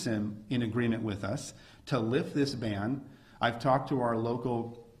Newsom in agreement with us to lift this ban. I've talked to our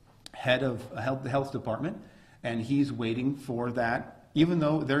local head of the health department, and he's waiting for that. Even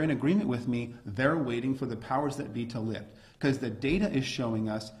though they're in agreement with me, they're waiting for the powers that be to lift. Because the data is showing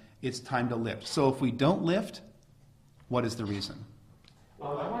us it's time to lift. So if we don't lift, what is the reason? I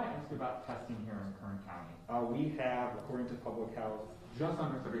want to ask you about testing here in Kern County. We have, according to public health, just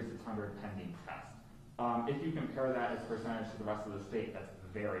under 3,600 pending tests. If you compare that as a percentage to the rest of the state, that's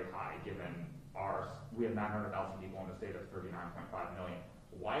very high, given we have 900,000 people in the state of 39.5 million.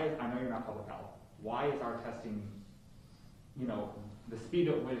 I know you're not public health. Why is our testing, the speed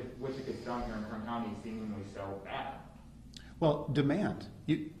at which it gets done here in Kern County seemingly so bad? Well, demand.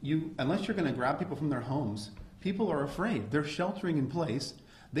 Unless you're going to grab people from their homes, people are afraid. They're sheltering in place.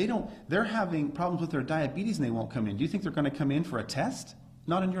 They're having problems with their diabetes and they won't come in. Do you think they're going to come in for a test?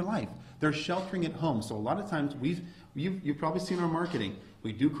 Not in your life. They're sheltering at home. So a lot of times you've probably seen our marketing.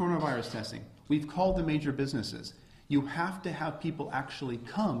 We do coronavirus testing. We've called the major businesses. You have to have people actually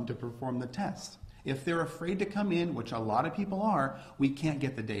come to perform the test. If they're afraid to come in, which a lot of people are, we can't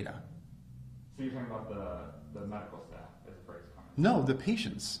get the data. So you're talking about the medical staff as afraid to come in? No, the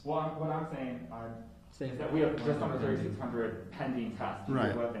patients. Well, what I'm saying is that we have just under 3,600 pending tests. People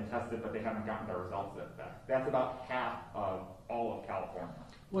Right. who have been tested, but they haven't gotten their results back. That's about half of all of California.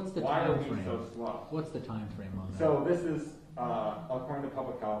 What's the Why are time we frame? so slow? What's the time frame on that? So this is, according to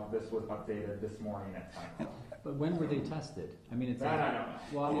public health, this was updated this morning at 10 o'clock. But when were they tested? I mean, it's That I don't know.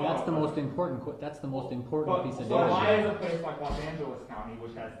 well, I mean, that's the most important. That's the most important But, piece of so why data. is a place like Los Angeles County,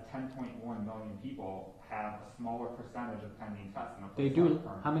 which has 10.1 million people, have a smaller percentage of pending tests than a They place do. like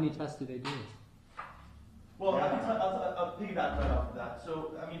Kern? How many tests do they do? Well, Yeah. I'll piggyback right off of that.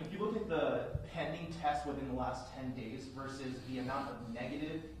 So, I mean, if you look at the pending tests within the last 10 days versus the amount of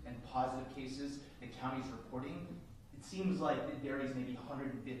negative and positive cases the county's reporting, it seems like it varies maybe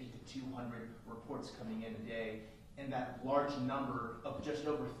 150 to 200 reports coming in a day, and that large number of just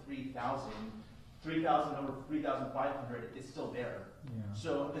over 3,000 over 3,500 is still there. Yeah.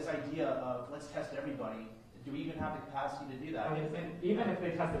 So this idea of let's test everybody, do we even have the capacity to do that? I mean, and even if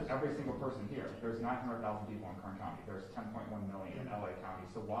they tested every single person here, there's 900,000 people in Kern County. There's 10.1 million in LA County.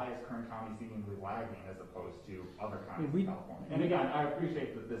 So why is Kern County seemingly lagging as opposed to other counties we- in California? And again, I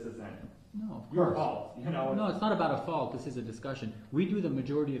appreciate that this isn't No, of your course. fault. You know, No, it's not about a fault. This is a discussion. We do the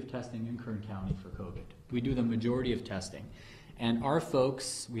majority of testing in Kern County for COVID. We do the majority of testing. And our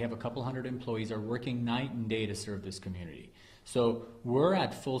folks, we have a couple hundred employees, are working night and day to serve this community. So we're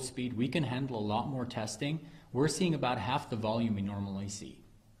at full speed. We can handle a lot more testing. We're seeing about half the volume we normally see.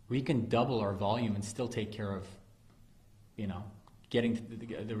 We can double our volume and still take care of, getting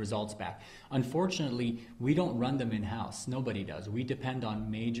the results back. Unfortunately, we don't run them in-house. Nobody does. We depend on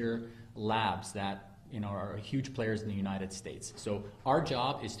major labs that are huge players in the United States. So our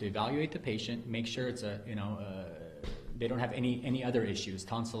job is to evaluate the patient, make sure it's they don't have any other issues,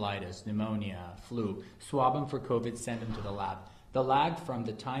 tonsillitis, pneumonia, flu, swab them for COVID, send them to the lab. The lag from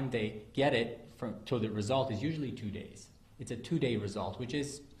the time they get it to the result is usually 2 days. It's a 2-day result, which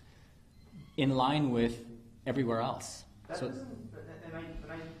is in line with everywhere else. That So doesn't,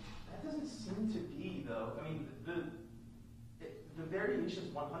 that doesn't seem to be though. I mean, the variation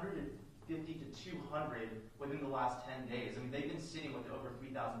is 150 to 200 within the last 10 days. I mean, they've been sitting with over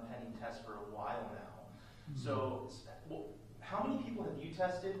 3,000 pending tests for a while now. So, how many people have you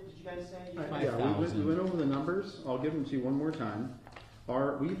tested? Did you guys say? Yeah, we went over the numbers. I'll give them to you one more time.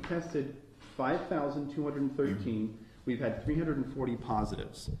 We've tested 5,213. We've had 340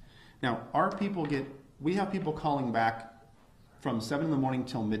 positives. Now, we have people calling back from 7 in the morning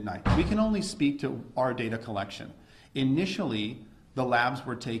till midnight. We can only speak to our data collection. Initially, the labs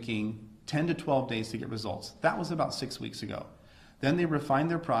were taking 10 to 12 days to get results. That was about 6 weeks ago. Then they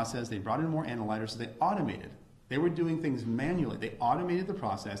refined their process. They brought in more analyzers. They automated. They were doing things manually. They automated the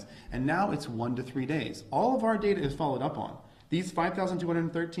process, and now it's 1 to 3 days. All of our data is followed up on. These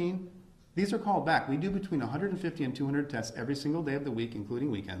 5,213, these are called back. We do between 150 and 200 tests every single day of the week, including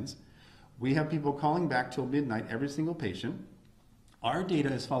weekends. We have people calling back till midnight, every single patient. Our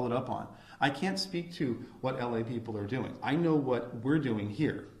data is followed up on. I can't speak to what LA people are doing. I know what we're doing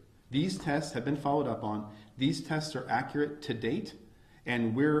here. These tests have been followed up on. These tests are accurate to date.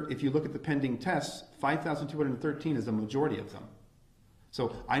 And if you look at the pending tests, 5,213 is the majority of them.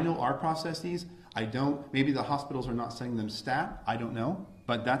 So I know our processes. Maybe the hospitals are not sending them stat. I don't know.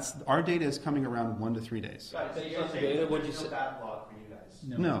 But our data is coming around 1 to 3 days. Got it. So Based you're on the saying data, what'd there's you no say? backlog for you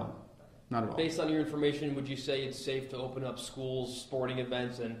guys? No, not at all. Based on your information, would you say it's safe to open up schools, sporting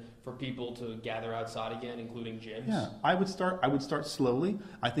events, and for people to gather outside again, including gyms? Yeah, I would start slowly.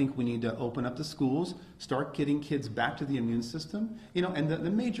 I think we need to open up the schools, start getting kids back to the immune system. And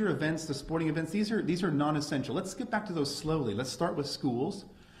the major events, the sporting events, these are non-essential. Let's get back to those slowly. Let's start with schools.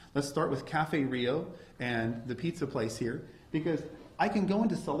 Let's start with Cafe Rio and the pizza place here, because I can go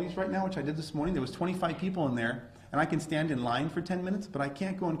into Sully's right now, which I did this morning. There was 25 people in there, and I can stand in line for 10 minutes, but I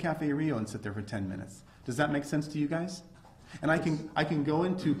can't go in Cafe Rio and sit there for 10 minutes. Does that make sense to you guys? And I can go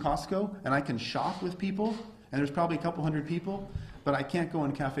into Costco and I can shop with people, and there's probably a couple hundred people, but I can't go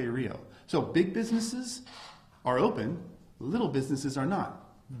in Cafe Rio. So big businesses are open, little businesses are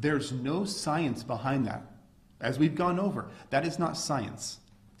not. There's no science behind that. As we've gone over, that is not science.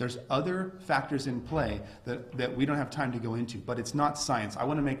 There's other factors in play that we don't have time to go into, but it's not science. I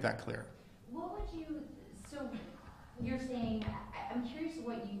want to make that clear. So you're saying, I'm curious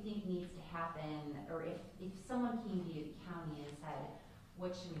what you think needs to happen, or if someone came to you, the county, and said,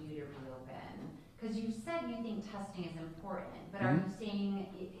 what should we do to reopen? Because you said you think testing is important, but are you saying,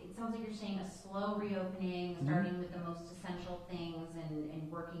 it sounds like you're saying a slow reopening, starting with the most essential things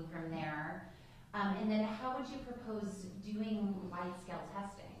and working from there. And then how would you propose doing wide-scale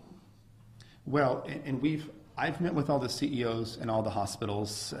testing? Well, I've met with all the CEOs and all the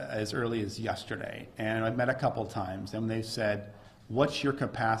hospitals as early as yesterday, and I've met a couple times, and they've said, what's your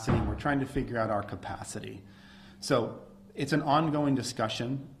capacity? We're trying to figure out our capacity. So it's an ongoing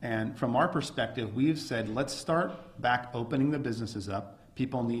discussion, and from our perspective, we've said, let's start back opening the businesses up.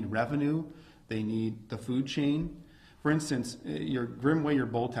 People need revenue. They need the food chain. For instance, your Grimway, your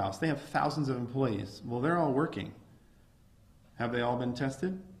Bolt House, they have thousands of employees. Well, they're all working. Have they all been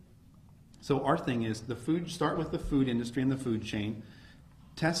tested? So our thing is start with the food industry and the food chain,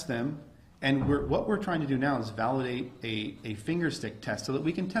 test them, and what we're trying to do now is validate a finger stick test so that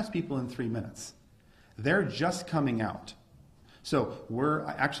we can test people in 3 minutes. They're just coming out. So we're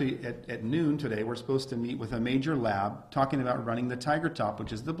actually at noon today, we're supposed to meet with a major lab talking about running the Tiger Top,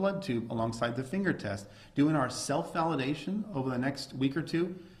 which is the blood tube alongside the finger test, doing our self-validation over the next week or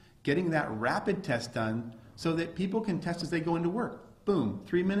two, getting that rapid test done so that people can test as they go into work. Boom,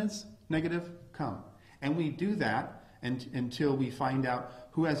 3 minutes, negative, come. And we do that until we find out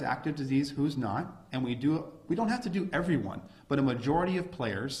who has active disease, who's not, and we don't have to do everyone, but a majority of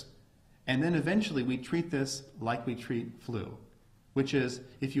players, and then eventually we treat this like we treat flu, which is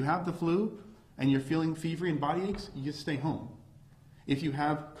if you have the flu and you're feeling fever and body aches, you just stay home. If you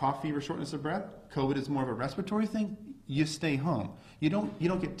have cough, fever, shortness of breath, COVID is more of a respiratory thing, you stay home. You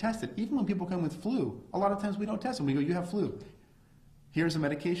don't get tested. Even when people come with flu, a lot of times we don't test them. We go, you have flu. Here's a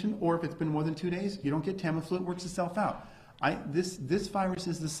medication, or if it's been more than 2 days, you don't get Tamiflu, it works itself out. This virus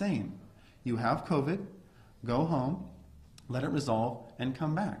is the same. You have COVID, go home, let it resolve, and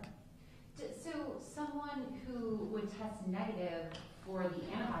come back. So someone who would test negative for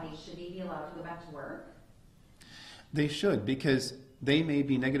the antibodies, should they be allowed to go back to work? They should, because they may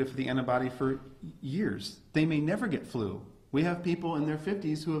be negative for the antibody for years. They may never get flu. We have people in their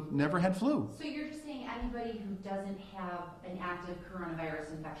 50s who have never had flu. So you're just saying anybody who doesn't have an active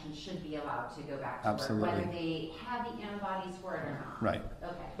coronavirus infection should be allowed to go back to Absolutely. work, whether they have the antibodies for it or not? Right.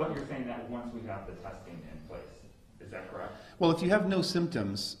 Okay. But you're saying that once we have the testing in place, is that correct? Well, if you have no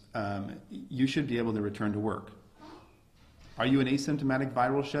symptoms, you should be able to return to work. Are you an asymptomatic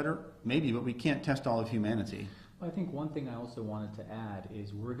viral shedder? Maybe, but we can't test all of humanity. I think one thing I also wanted to add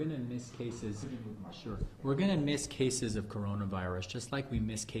is we're going to miss cases. Sure, we're going to miss cases of coronavirus, just like we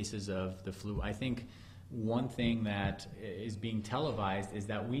miss cases of the flu. I think one thing that is being televised is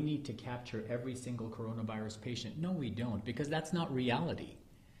that we need to capture every single coronavirus patient. No, we don't, because that's not reality.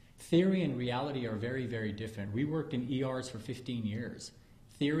 Theory and reality are very, very different. We worked in ERs for 15 years.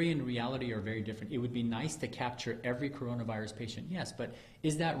 Theory and reality are very different. It would be nice to capture every coronavirus patient, yes, but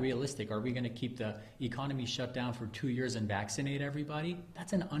is that realistic? Are we going to keep the economy shut down for 2 years and vaccinate everybody?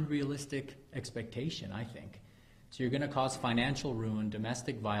 That's an unrealistic expectation, I think. So you're going to cause financial ruin,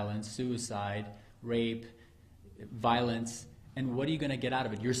 domestic violence, suicide, rape, violence, and what are you going to get out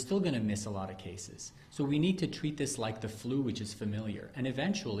of it? You're still going to miss a lot of cases. So we need to treat this like the flu, which is familiar. And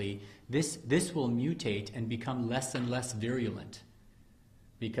eventually, this will mutate and become less and less virulent.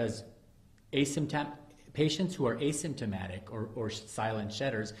 Because patients who are asymptomatic or silent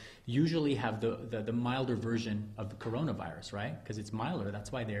shedders usually have the milder version of the coronavirus, right? Because it's milder,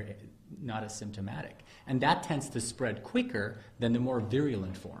 that's why they're not as symptomatic. And that tends to spread quicker than the more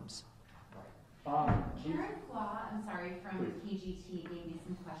virulent forms. Karen Flaw, I'm sorry, from KGT gave me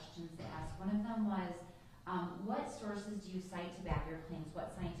some questions to ask. One of them was, what sources do you cite to back your claims?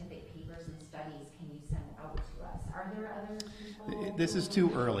 What scientific papers and studies can you send out to us? Are there other people? This is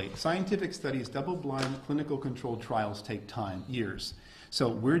too early. Scientific studies, double-blind clinical controlled trials take time, years. So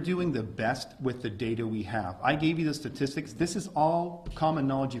we're doing the best with the data we have. I gave you the statistics. This is all common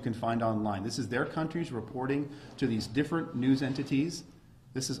knowledge you can find online. This is their countries reporting to these different news entities.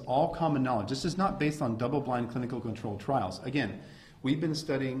 This is all common knowledge. This is not based on double-blind clinical controlled trials. Again, we've been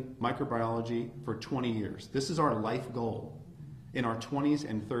studying microbiology for 20 years. This is our life goal. In our 20s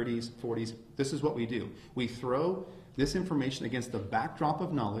and 30s, 40s, this is what we do. We throw this information against the backdrop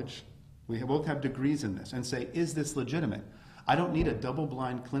of knowledge. We both have degrees in this and say, is this legitimate? I don't need a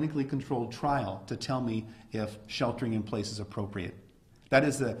double-blind clinically controlled trial to tell me if sheltering in place is appropriate. That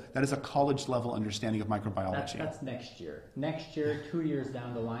is a college-level understanding of microbiology. That's next year. Next year, 2 years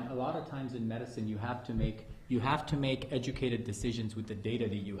down the line. A lot of times in medicine, you have to make educated decisions with the data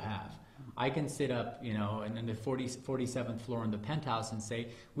that you have. I can sit up, in the 47th floor in the penthouse and say,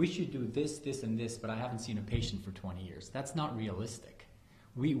 we should do this, this, and this, but I haven't seen a patient for 20 years. That's not realistic.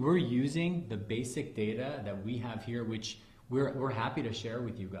 We're using the basic data that we have here, which we're happy to share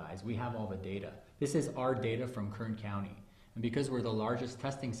with you guys. We have all the data. This is our data from Kern County. And because we're the largest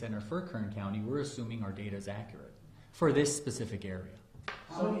testing center for Kern County, we're assuming our data is accurate for this specific area.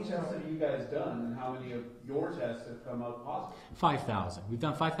 How many tests have you guys done, and how many of your tests have come up positive? 5,000. We've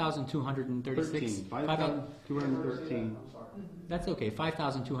done 5,236. 5,213. I'm sorry. That's okay.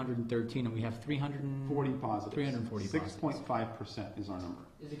 5,213, and we have 40 positive. 340 positives. 6.5% is our number.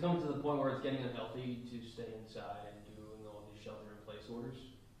 Is it coming to the point where it's getting unhealthy to stay inside and doing all these shelter-in-place orders?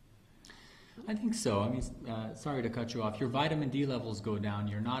 I think so. I mean, sorry to cut you off. Your vitamin D levels go down.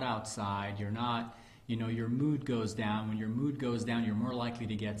 You're not outside. You're not You know, your mood goes down. When your mood goes down, you're more likely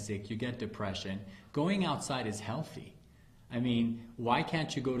to get sick. You get depression. Going outside is healthy. I mean, why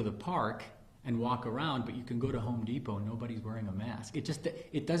can't you go to the park and walk around, but you can go to Home Depot and nobody's wearing a mask?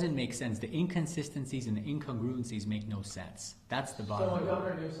 It doesn't make sense. The inconsistencies and the incongruencies make no sense. That's the bottom So when line.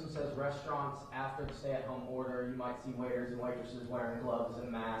 Governor Newsom says restaurants after the stay-at-home order, you might see waiters and waitresses wearing gloves and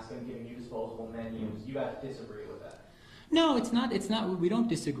masks and giving you disposable menus, you guys disagree with that? No, it's not. We don't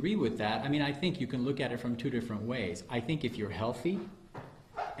disagree with that. I mean, I think you can look at it from two different ways. I think if you're healthy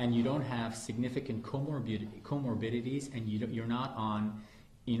and you don't have significant comorbidities and you're not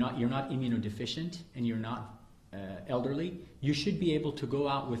immunodeficient and you're not elderly, you should be able to go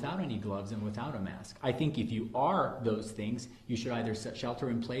out without any gloves and without a mask. I think if you are those things, you should either shelter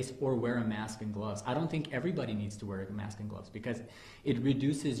in place or wear a mask and gloves. I don't think everybody needs to wear a mask and gloves because it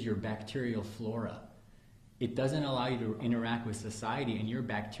reduces your bacterial flora. It doesn't allow you to interact with society, and your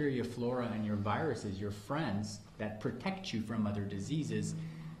bacteria, flora, and your viruses, your friends that protect you from other diseases,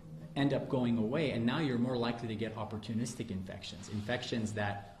 end up going away, and now you're more likely to get opportunistic infections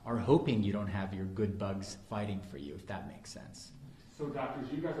that are hoping you don't have your good bugs fighting for you, if that makes sense. So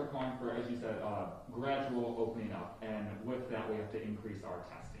doctors, you guys are calling for, as you said, gradual opening up, and with that we have to increase our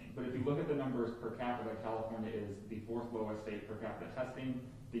testing. But if you look at the numbers per capita, California is the 4th lowest state per capita testing.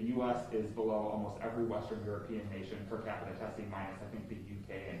 The U.S. is below almost every Western European nation per capita testing, minus I think the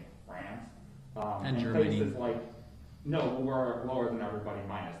UK and France. And Germany. Places like, no, we're lower than everybody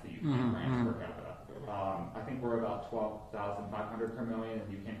minus the UK and France per capita. I think we're about 12,500 per million, and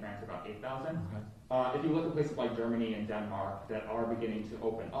UK and France are about 8,000. Okay. If you look at places like Germany and Denmark that are beginning to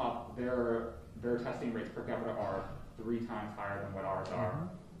open up, their testing rates per capita are 3 times higher than what ours are.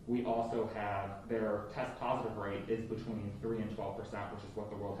 We also have their test positive rate is between 3 and 12%, which is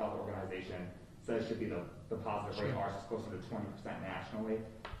what the World Health Organization says should be the positive rate. Ours is closer to 20% nationally.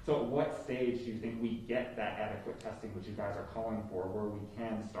 So at what stage do you think we get that adequate testing, which you guys are calling for, where we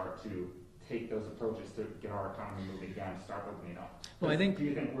can start to take those approaches to get our economy moving again, start opening up? Well, I think, do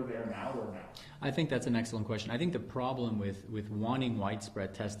you think we're there now or now? I think that's an excellent question. I think the problem with wanting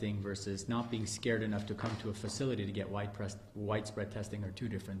widespread testing versus not being scared enough to come to a facility to get widespread testing are two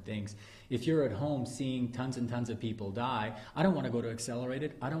different things. If you're at home seeing tons and tons of people die, I don't want to go to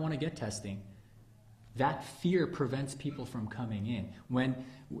Accelerated. I don't want to get testing. That fear prevents people from coming in. When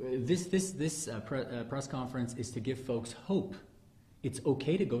this press conference is to give folks hope. It's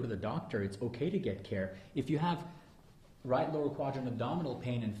okay to go to the doctor. It's okay to get care. If you have right lower quadrant abdominal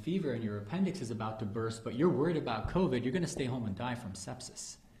pain and fever and your appendix is about to burst, but you're worried about COVID, you're going to stay home and die from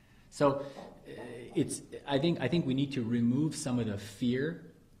sepsis. So I think we need to remove some of the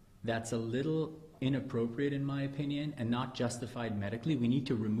fear that's a little inappropriate in my opinion and not justified medically. We need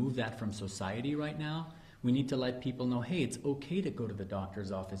to remove that from society right now. We need to let people know, hey, it's okay to go to the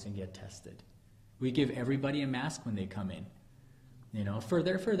doctor's office and get tested. We give everybody a mask when they come in, you know, for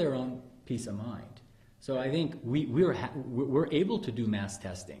their own peace of mind. So I think we're able to do mass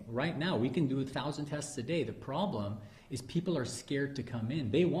testing. Right now, we can do 1,000 tests a day. The problem is people are scared to come in.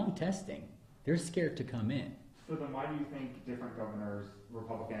 They want testing. They're scared to come in. So then why do you think different governors,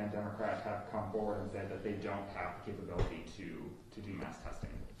 Republican and Democrat, have come forward and said that they don't have the capability to do mass testing?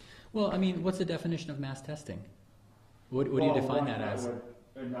 Well, I mean, what's the definition of mass testing? What do you define that as?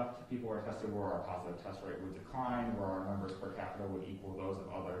 Enough people are tested where our positive test rate would decline, where our numbers per capita would equal those of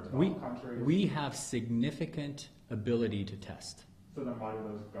other developed countries. We have significant ability to test. So then why do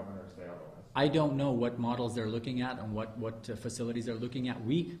those governors say otherwise? I don't know what models they're looking at and what facilities they're looking at.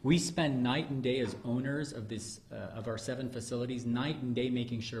 We spend night and day as owners of of our 7 facilities, night and day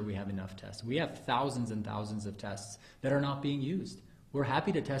making sure we have enough tests. We have thousands and thousands of tests that are not being used. We're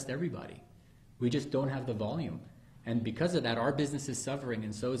happy to test everybody. We just don't have the volume. And because of that, our business is suffering,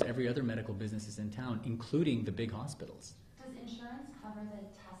 and so is every other medical business in town, including the big hospitals. Does insurance cover the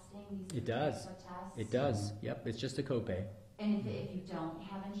testing? These It does. tests? It does. Yep, it's just a copay. And if you don't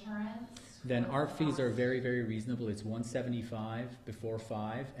have insurance? Then our what's the fees are cost? very, very reasonable. It's $175 before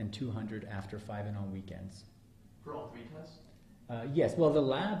 5 and $200 after 5 and on weekends. For all 3 tests? Yes, well, the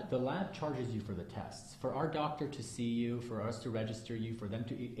lab charges you for the tests. For our doctor to see you, for us to register you, for them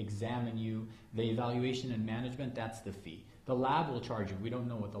to examine you, the evaluation and management, that's the fee. The lab will charge you. We don't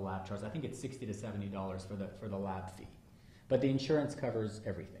know what the lab charges. I think it's $60 to $70 for the lab fee. But the insurance covers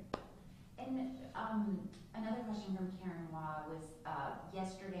everything. And another question from Karen Waugh was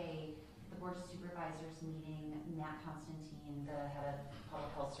yesterday, the Board of Supervisors meeting, Matt Constantine, the head of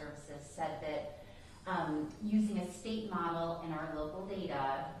Public Health Services, said that using a state model in our local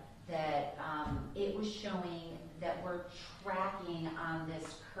data, that it was showing that we're tracking on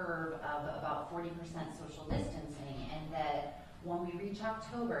this curve of about 40% social distancing, and that when we reach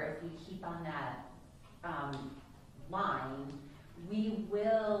October, if we keep on that line, we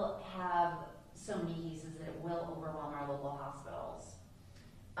will have so many cases that it will overwhelm our local hospitals.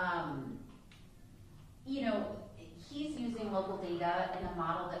 You know, he's using local data in a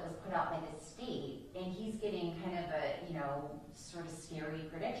model that was put out by the state, and he's getting kind of a, you know, sort of scary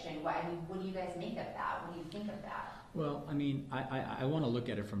prediction. I mean, what do you guys make of that? What do you think of that? Well, I mean, I want to look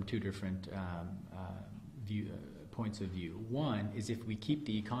at it from two different points of view. One is if we keep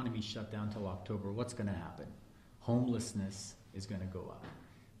the economy shut down till October, what's going to happen? Homelessness is going to go up.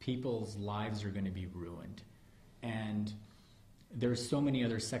 People's lives are going to be ruined. And there's so many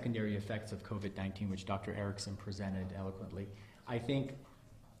other secondary effects of COVID-19, which Dr. Erickson presented eloquently. I think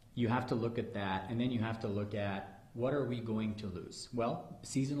you have to look at that, and then you have to look at what are we going to lose? Well,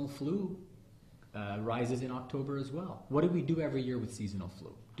 seasonal flu rises in October as well. What do we do every year with seasonal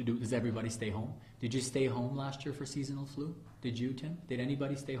flu? Does everybody stay home? Did you stay home last year for seasonal flu? Did you, Tim? Did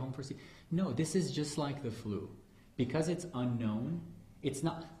anybody stay home for No, this is just like the flu. Because it's unknown, it's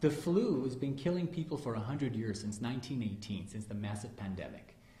not. The flu has been killing people for 100 years, since 1918, since the massive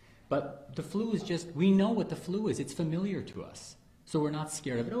pandemic. But the flu is just, we know what the flu is. It's familiar to us. So we're not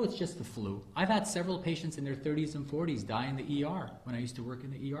scared of it. Oh, it's just the flu. I've had several patients in their 30s and 40s die in the ER when I used to work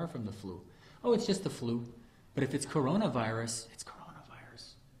in the ER from the flu. Oh, it's just the flu. But if it's coronavirus, it's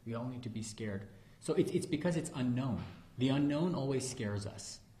coronavirus. We all need to be scared. So it's because it's unknown. The unknown always scares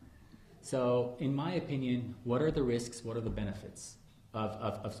us. So in my opinion, what are the risks? What are the benefits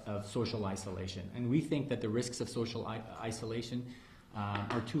of social isolation? And we think that the risks of social isolation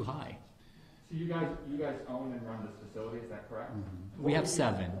are too high. So you guys own and run this facility, is that correct? Mm-hmm. We have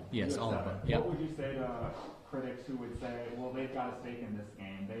 7, yes, all of them. Yep. What would you say to critics who would say, well, they've got a stake in this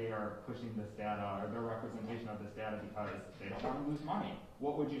game, they are pushing this data, or their representation of this data because they don't want to lose money?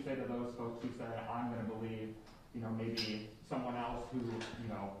 What would you say to those folks who say, I'm going to believe, you know, maybe someone else who, you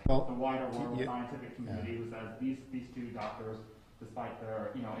know, the wider world scientific community who says these two doctors, despite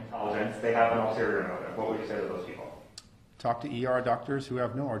their, you know, intelligence, they have an ulterior motive? What would you say to those people? Talk to ER doctors who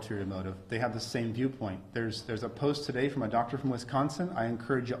have no ulterior motive. They have the same viewpoint. There's a post today from a doctor from Wisconsin. I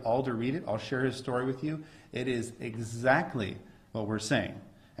encourage you all to read it. I'll share his story with you. It is exactly what we're saying.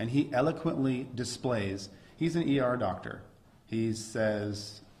 And he eloquently displays, he's an ER doctor. He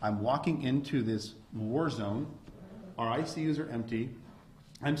says, I'm walking into this war zone. Our ICUs are empty.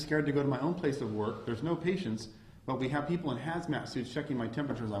 I'm scared to go to my own place of work. There's no patients, but we have people in hazmat suits checking my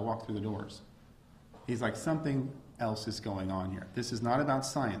temperature as I walk through the doors. He's like, something else is going on here. This is not about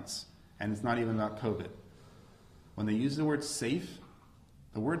science, and it's not even about COVID. When they use the word safe,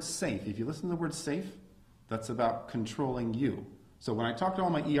 if you listen to the word safe, that's about controlling you. So when I talk to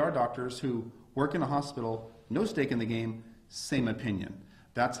all my ER doctors who work in a hospital, no stake in the game, same opinion.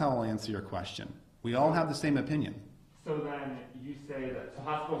 That's how I'll answer your question. We all have the same opinion. So then you say that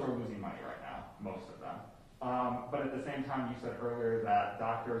hospitals are losing money right now, most of them. But at the same time, you said earlier that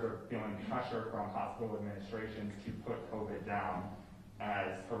doctors are feeling pressure from hospital administrations to put COVID down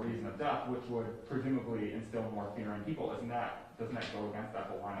as a reason of death, which would presumably instill more fear in people. Doesn't that go against that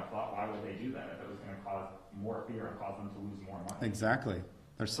whole line of thought? Why would they do that if it was going to cause more fear and cause them to lose more money? Exactly.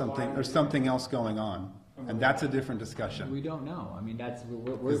 There's something else going on, and that's a different discussion. We don't know. I mean,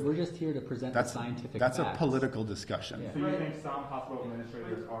 we're just here to present the scientific facts. That's a political discussion. So you think some hospital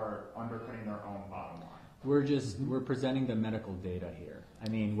administrators are undercutting their own bottom line? We're presenting the medical data here. I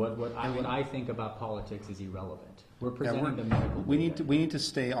mean, what I think about politics is irrelevant. We're presenting the medical data. We need to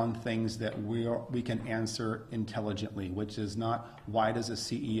stay on things that we can answer intelligently, which is not why does a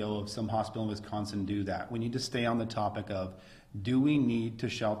CEO of some hospital in Wisconsin do that. We need to stay on the topic of, do we need to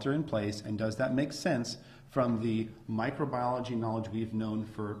shelter in place, and does that make sense from the microbiology knowledge we've known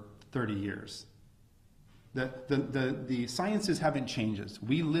for 30 years? The sciences haven't changed.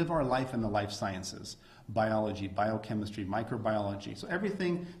 We live our life in the life sciences. Biology, biochemistry, microbiology. So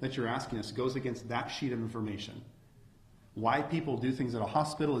everything that you're asking us goes against that sheet of information. Why people do things at a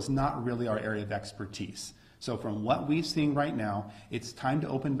hospital is not really our area of expertise. So from what we've seen right now, it's time to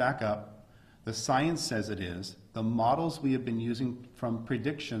open back up. The science says it is. The models we have been using from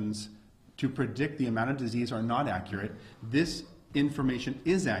predictions to predict the amount of disease are not accurate. This information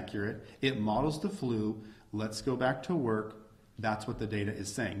is accurate. It models the flu. Let's go back to work. That's what the data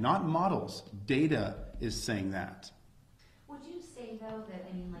is saying. Not models. Data is saying that. Would you say, though, that,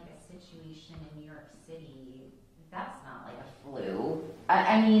 I mean, like a situation in New York City, that's not like a flu?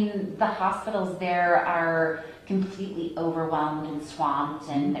 I mean, the hospitals there are completely overwhelmed and swamped,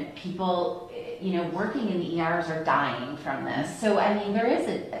 and people, you know, working in the ERs are dying from this. So, I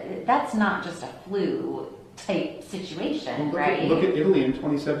mean, that's not just a flu type situation, right? Look at Italy in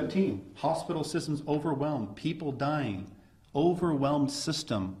 2017. Hospital systems overwhelmed, people dying. Overwhelmed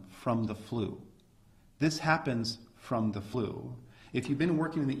system from the flu. This happens from the flu. If you've been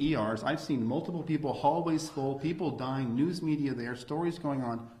working in the ERs, I've seen multiple people, hallways full, people dying, news media there, stories going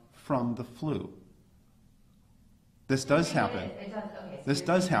on from the flu. This does happen. It does, okay, so This you're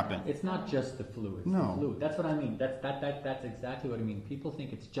does saying- happen. It's not just the flu, it's No. the flu. That's what I mean. That's exactly what I mean. People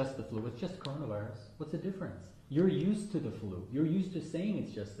think it's just the flu. It's just coronavirus. What's the difference? You're used to the flu. You're used to saying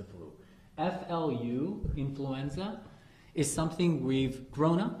it's just the flu. FLU, influenza, is something we've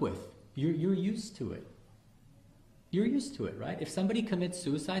grown up with. You're used to it. You're used to it, right? If somebody commits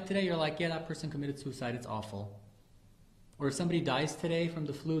suicide today, you're like, yeah, that person committed suicide, it's awful. Or if somebody dies today from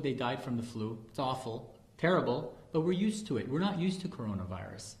the flu, they died from the flu. It's awful, terrible, but we're used to it. We're not used to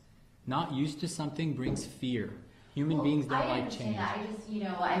coronavirus. Not used to something brings fear. Human beings don't I like understand change. that. I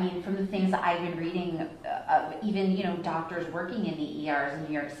just, I mean, from the things that I've been reading, even, doctors working in the ERs in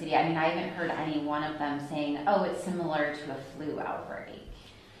New York City, I mean, I haven't heard any one of them saying, oh, it's similar to a flu outbreak.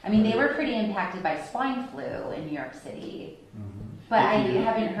 I mean, they were pretty impacted by swine flu in New York City, but I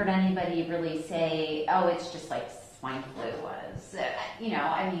haven't heard anybody really say, oh, it's just like swine flu was.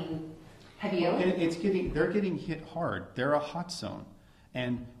 I mean, have you? And they're getting hit hard. They're a hot zone.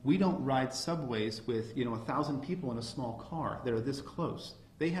 And we don't ride subways with 1,000 people in a small car that are this close.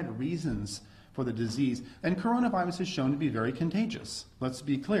 They had reasons for the disease. And coronavirus is shown to be very contagious. Let's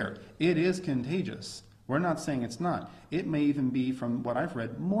be clear. It is contagious. We're not saying it's not. It may even be, from what I've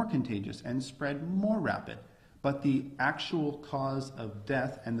read, more contagious and spread more rapid. But the actual cause of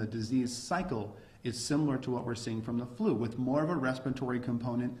death and the disease cycle is similar to what we're seeing from the flu, with more of a respiratory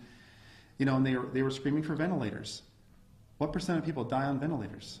component. And they were screaming for ventilators. What percent of people die on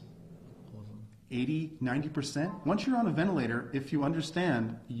ventilators? 80, 90%? Once you're on a ventilator, if you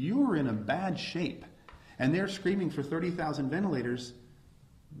understand, you're in a bad shape. And they're screaming for 30,000 ventilators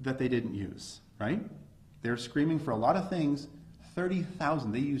that they didn't use, right? They're screaming for a lot of things.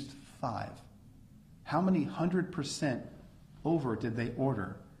 30,000, they used 5. How many 100% over did they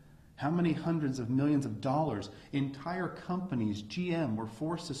order? How many hundreds of millions of dollars? Entire companies, GM, were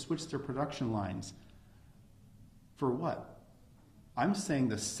forced to switch their production lines. For what? I'm saying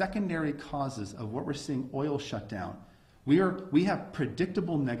the secondary causes of what we're seeing, oil shutdown. We have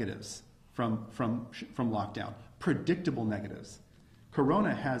predictable negatives from lockdown. Predictable negatives.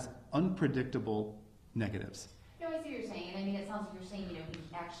 Corona has unpredictable negatives. No, I see what you're saying. I mean, it sounds like you're saying,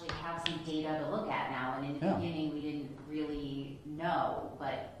 we actually have some data to look at now, and in the Yeah. beginning, we didn't really know,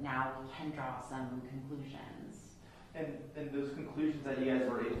 but now we can draw some conclusions. And those conclusions that you guys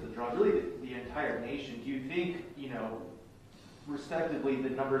were able to draw, really the entire nation, do you think, respectively, the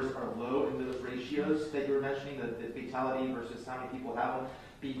numbers are low in those ratios that you were mentioning, the fatality versus how many people have them,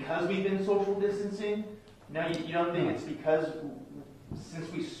 because we've been social distancing? Now, you don't think it's because,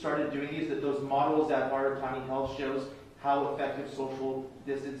 since we started doing these, that those models that Barber County Health shows how effective social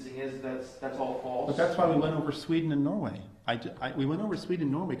distancing is, that's all false? But that's why we went over Sweden and Norway. We went over Sweden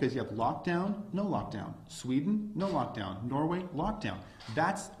and Norway because you have lockdown, no lockdown. Sweden, no lockdown. Norway, lockdown.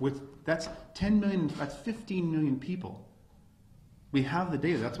 That's 10 million, that's 15 million people. We have the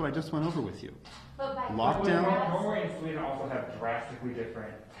data. That's what I just went over with you. But by Lockdown? Norway and Sweden also have drastically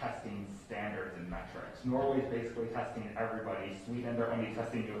different testing standards and metrics. Norway is basically testing everybody. Sweden, they're only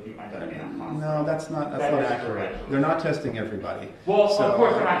testing you if you end up in a hospital. No, that's not That is accurate. correct. They're not testing everybody. Well, So- of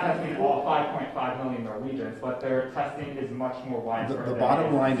course, they're not testing all 5.5 million Norwegians, but their testing is much more widespread. The than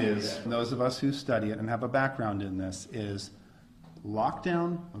bottom it line in is, Sweden. those of us who study it and have a background in this, is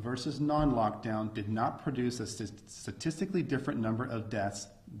lockdown versus non-lockdown did not produce a statistically different number of deaths.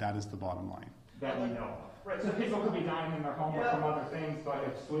 That is the bottom line. That we know of. Right, so people could be dying in their home or from other things, but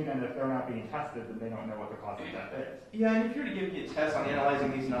if Sweden, if they're not being tested, then they don't know what the cause of death is. Yeah, and if you were to give me a test on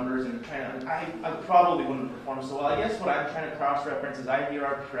analyzing these numbers and trying to, I probably wouldn't perform so well. I guess what I'm trying to cross-reference is I hear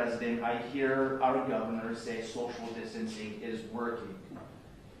our president, I hear our governor say social distancing is working.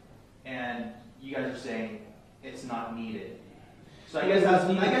 And you guys are saying it's not needed. So I guess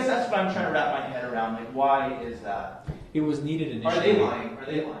that's what I'm trying to wrap my head around. Like, why is that? It was needed initially. Are they lying? Are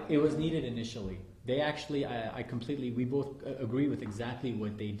they lying? It was needed initially. They actually, we both agree with exactly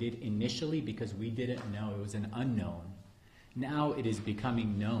what they did initially because we didn't know. It was an unknown. Now it is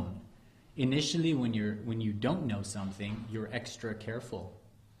becoming known. Initially, when you don't know something, you're extra careful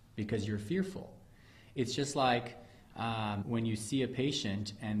because you're fearful. It's just like when you see a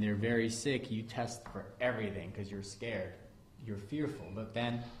patient and they're very sick, you test for everything because you're scared. You're fearful. But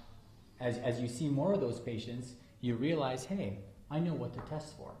then as you see more of those patients, you realize, hey, I know what to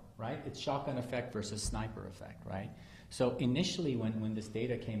test for, right? It's shotgun effect versus sniper effect, right? So initially when this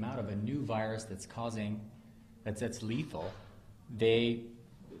data came out of a new virus that's lethal, they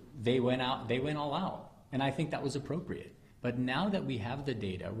went all out. And I think that was appropriate But now that we have the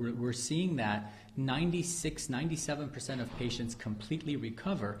data, we're seeing that 96, 97% of patients completely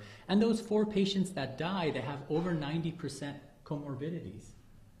recover. And those 4 patients that die, they have over 90% comorbidities.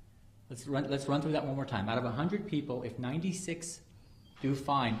 Let's run through that one more time. Out of 100 people, if 96 do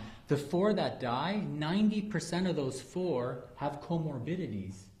fine, the 4 that die, 90% of those 4 have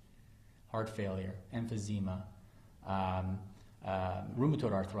comorbidities. Heart failure, emphysema,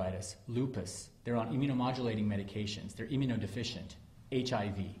 rheumatoid arthritis, lupus. They're on immunomodulating medications. They're immunodeficient,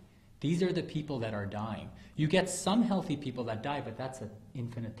 HIV. These are the people that are dying. You get some healthy people that die, but that's an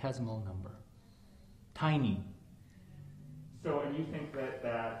infinitesimal number. Tiny. So, and you think that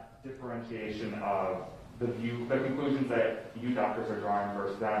that differentiation of the conclusions that you doctors are drawing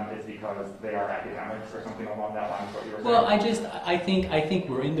versus them is because they are academics or something along that line? What you were saying? Well, I think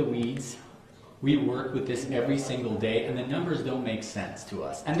we're in the weeds. We work with this every single day, and the numbers don't make sense to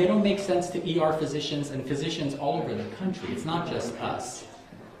us. And they don't make sense to ER physicians and physicians all over the country. It's not just us.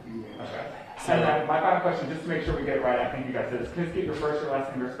 Okay. And then my final question, just to make sure we get it right, I think you guys said this. Please get your first or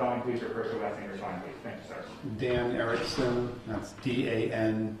last name or spelling, please. Your first or last name or spelling, please. Thank you, sir. Dan Erickson, that's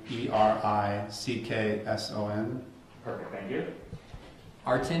DANERICKSON. Perfect, thank you.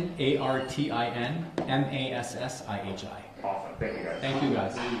 Artin, ARTIN, MASSIHI. Awesome, thank you guys. Thank you,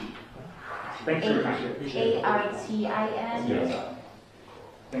 guys. Thanks for your time. ARTIN? Yes.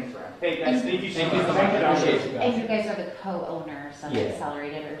 Thanks, Brian. Hey guys, thank you so Thank you much. so much. Appreciate you And guys. you guys are the co-owners of Yeah.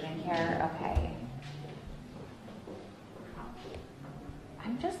 Accelerated Urgent Care? Okay.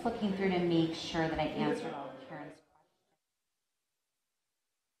 I'm just looking through to make sure that I answered all of Karen's questions.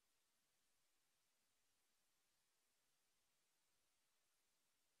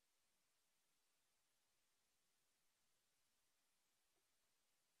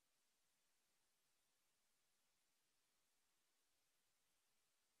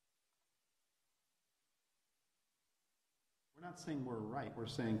 We're not saying we're right. We're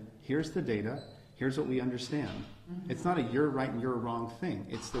saying, here's the data, here's what we understand. It's not a you're right and you're wrong thing.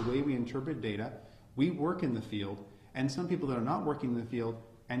 It's the way we interpret data. We work in the field, and some people that are not working in the field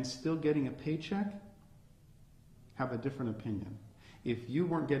and still getting a paycheck have a different opinion. If you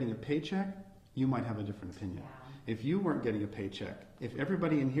weren't getting a paycheck, you might have a different opinion. If you weren't getting a paycheck, if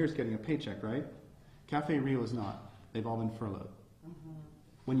everybody in here is getting a paycheck, right? Cafe Rio is not. They've all been furloughed.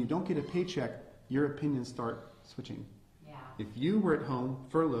 When you don't get a paycheck, your opinions start switching. Yeah. If you were at home,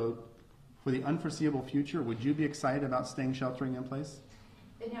 furloughed, for the unforeseeable future, would you be excited about staying sheltering in place?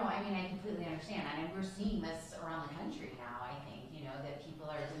 No, I mean, I completely understand. I mean, we're seeing this around the country now, I think, that people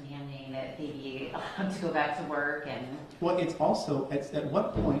are demanding that they be allowed to go back to work and... Well, it's also, at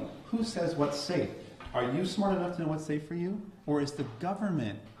what point, who says what's safe? Are you smart enough to know what's safe for you? Or is the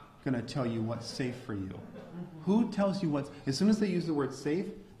government going to tell you what's safe for you? Who tells you what's... As soon as they use the word safe,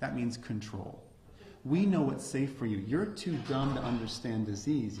 that means control. We know what's safe for you. You're too dumb to understand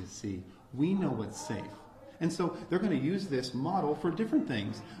disease, you see. We know what's safe. And so they're going to use this model for different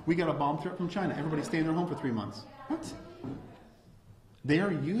things. We got a bomb threat from China. Everybody stay in their home for 3 months. What? They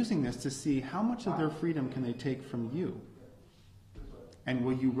are using this to see how much of their freedom can they take from you. And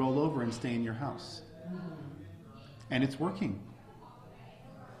will you roll over and stay in your house? And it's working.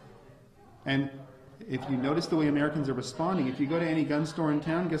 And if you notice the way Americans are responding, if you go to any gun store in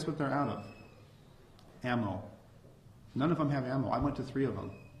town, guess what they're out of? Ammo. None of them have ammo. I went to 3 of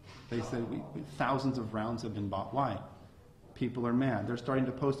them. They said thousands of rounds have been bought. Why? People are mad. They're starting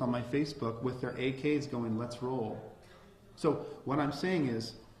to post on my Facebook with their AKs going, let's roll. So what I'm saying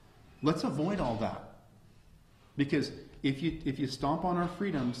is, let's avoid all that. Because if you stomp on our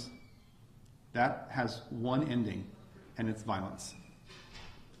freedoms, that has one ending, and it's violence.